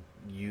and then,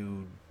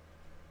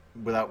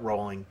 without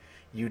rolling,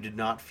 you did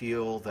not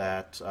feel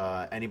that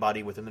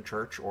anybody within the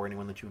church or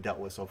anyone that you've dealt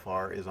with so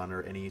far is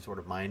under any sort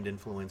of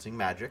mind-influencing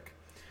magic,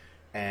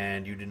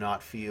 and you did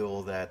not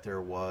feel that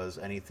there was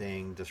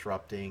anything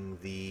disrupting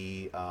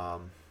the, I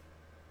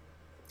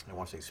don't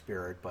want to say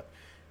spirit, but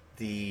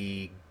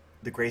the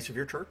grace of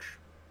your church.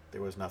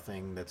 There was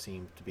nothing that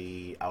seemed to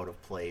be out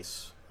of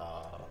place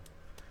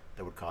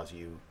that would cause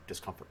you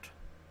discomfort.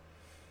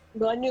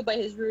 Well, I knew by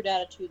his rude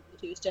attitude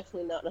that he was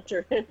definitely not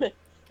under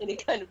any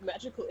kind of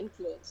magical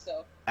influence.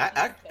 So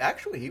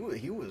actually, he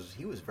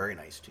was very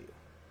nice to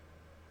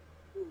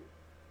you.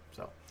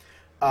 So,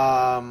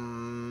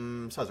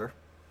 Cesar.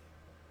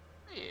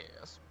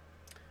 Yes.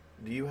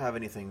 Do you have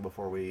anything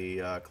before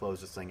we close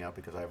this thing out?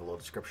 Because I have a little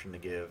description to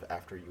give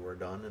after you are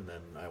done, and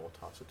then I will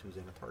toss it to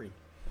Xanatari.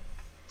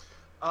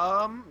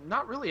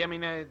 Not really. I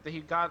mean,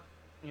 he got,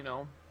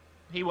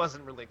 he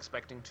wasn't really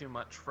expecting too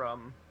much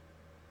from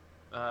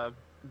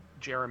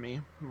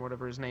Jeremy,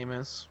 whatever his name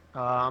is.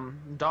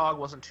 Dog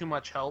wasn't too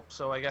much help,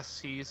 so I guess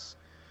he's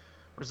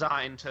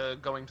resigned to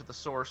going to the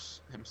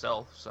source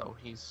himself, so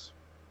he's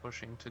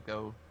pushing to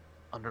go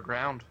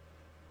underground.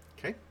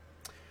 Okay.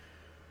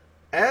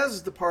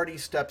 As the party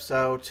steps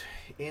out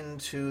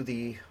into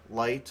the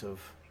light of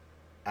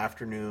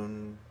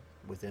afternoon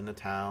within the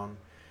town,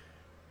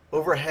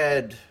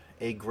 Overhead,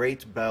 a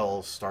great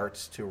bell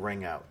starts to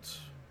ring out.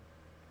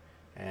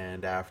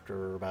 And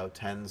after about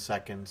 10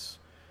 seconds,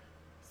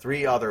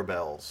 3 other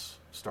bells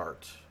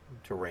start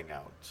to ring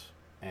out.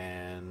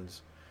 And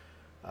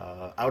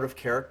out of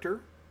character,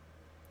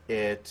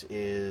 it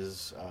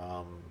is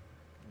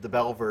the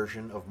bell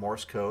version of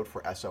Morse code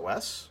for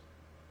SOS.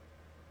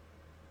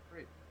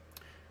 Great.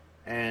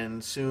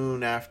 And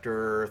soon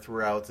after,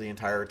 throughout the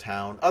entire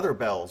town, other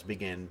bells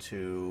begin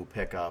to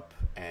pick up,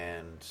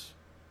 and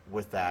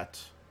with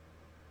that,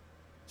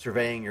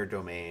 surveying your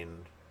domain,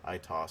 I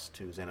toss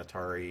to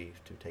Xanatari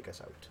to take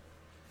us out.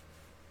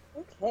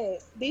 Okay,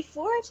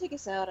 before I take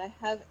us out, I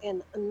have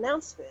an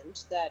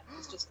announcement that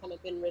has just kind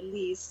of been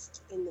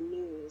released in the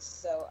news,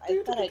 so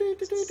I thought I'd see.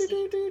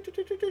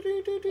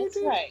 That's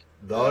right.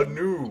 The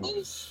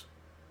news.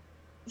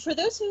 For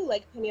those who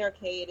like Penny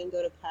Arcade and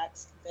go to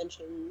PAX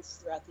conventions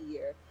throughout the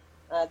year,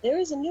 there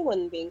is a new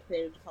one being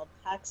created called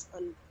PAX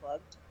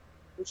Unplugged,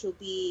 which will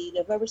be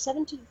November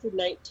 17th through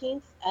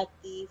 19th at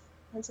the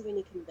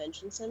Pennsylvania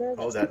Convention Center.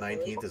 Oh, That's that in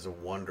Philly. 19th is a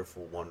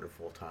wonderful,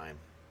 wonderful time.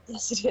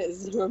 Yes, it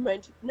is.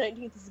 November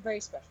 19th is a very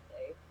special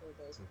day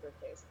for those with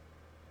birthdays.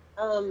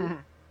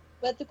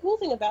 But the cool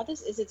thing about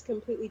this is it's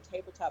completely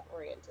tabletop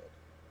oriented.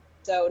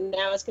 So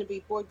now it's going to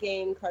be board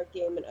game, card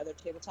game, and other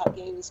tabletop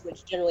games,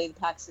 which generally the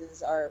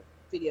PAXs are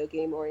video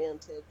game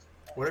oriented.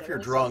 What if you're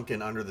drunk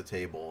and under the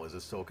table? Is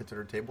it still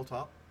considered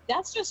tabletop?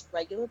 That's just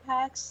regular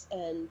PAX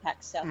and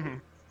PAX South.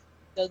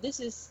 So this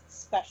is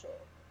special.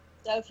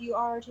 So if you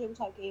are a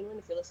tabletop gamer, and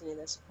if you're listening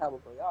to this, you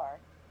probably are,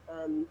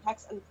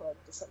 PAX Unplugged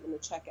is something to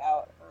check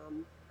out.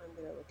 I'm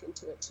going to look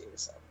into it too.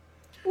 So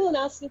cool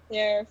announcement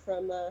there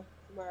from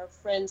our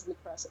friends in the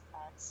press at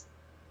PAX.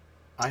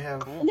 I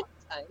have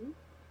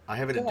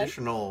an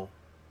additional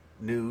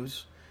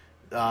news.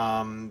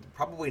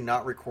 Probably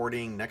not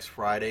recording next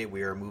Friday.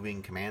 We are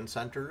moving command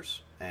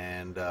centers,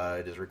 and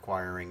it is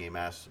requiring a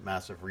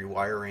massive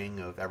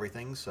rewiring of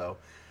everything. So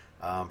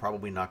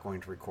probably not going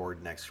to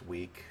record next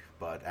week,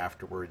 but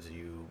afterwards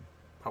you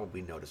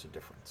probably notice a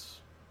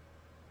difference.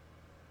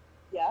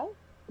 Yeah?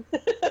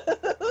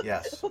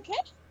 Yes. Okay.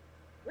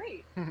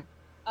 Great.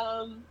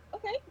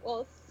 Okay,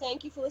 well,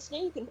 thank you for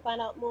listening. You can find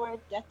out more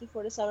at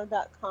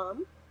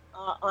deathbeforedishonor.com,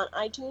 on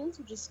iTunes,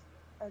 which is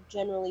our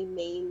generally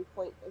main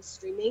point of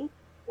streaming,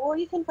 or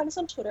you can find us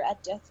on Twitter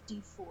at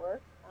deathd4.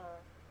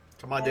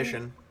 Come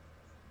audition.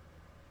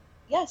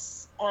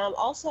 Yes.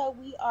 Also,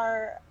 we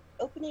are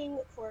opening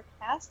for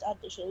cast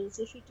auditions,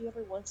 which we do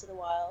every once in a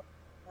while,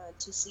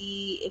 to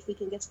see if we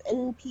can get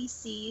some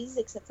NPCs,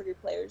 except for your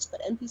players,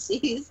 but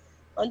NPCs,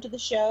 onto the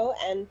show,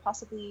 and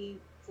possibly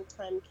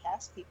full-time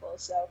cast people.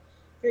 So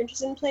if you're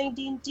interested in playing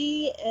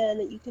D&D,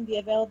 and you can be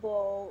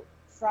available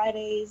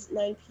Fridays,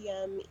 9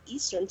 p.m.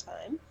 Eastern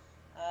Time,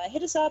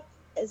 hit us up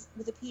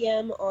with a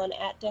PM on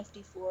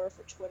 @deathd4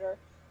 for Twitter,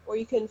 or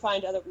you can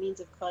find other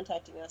means of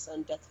contacting us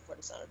on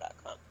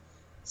deathbeforedishonor.com.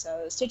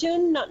 So stay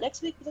tuned, not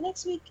next week, but the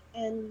next week,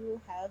 and we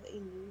will have a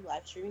new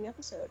live streaming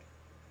episode.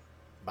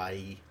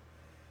 Bye.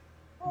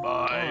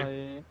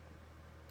 Bye.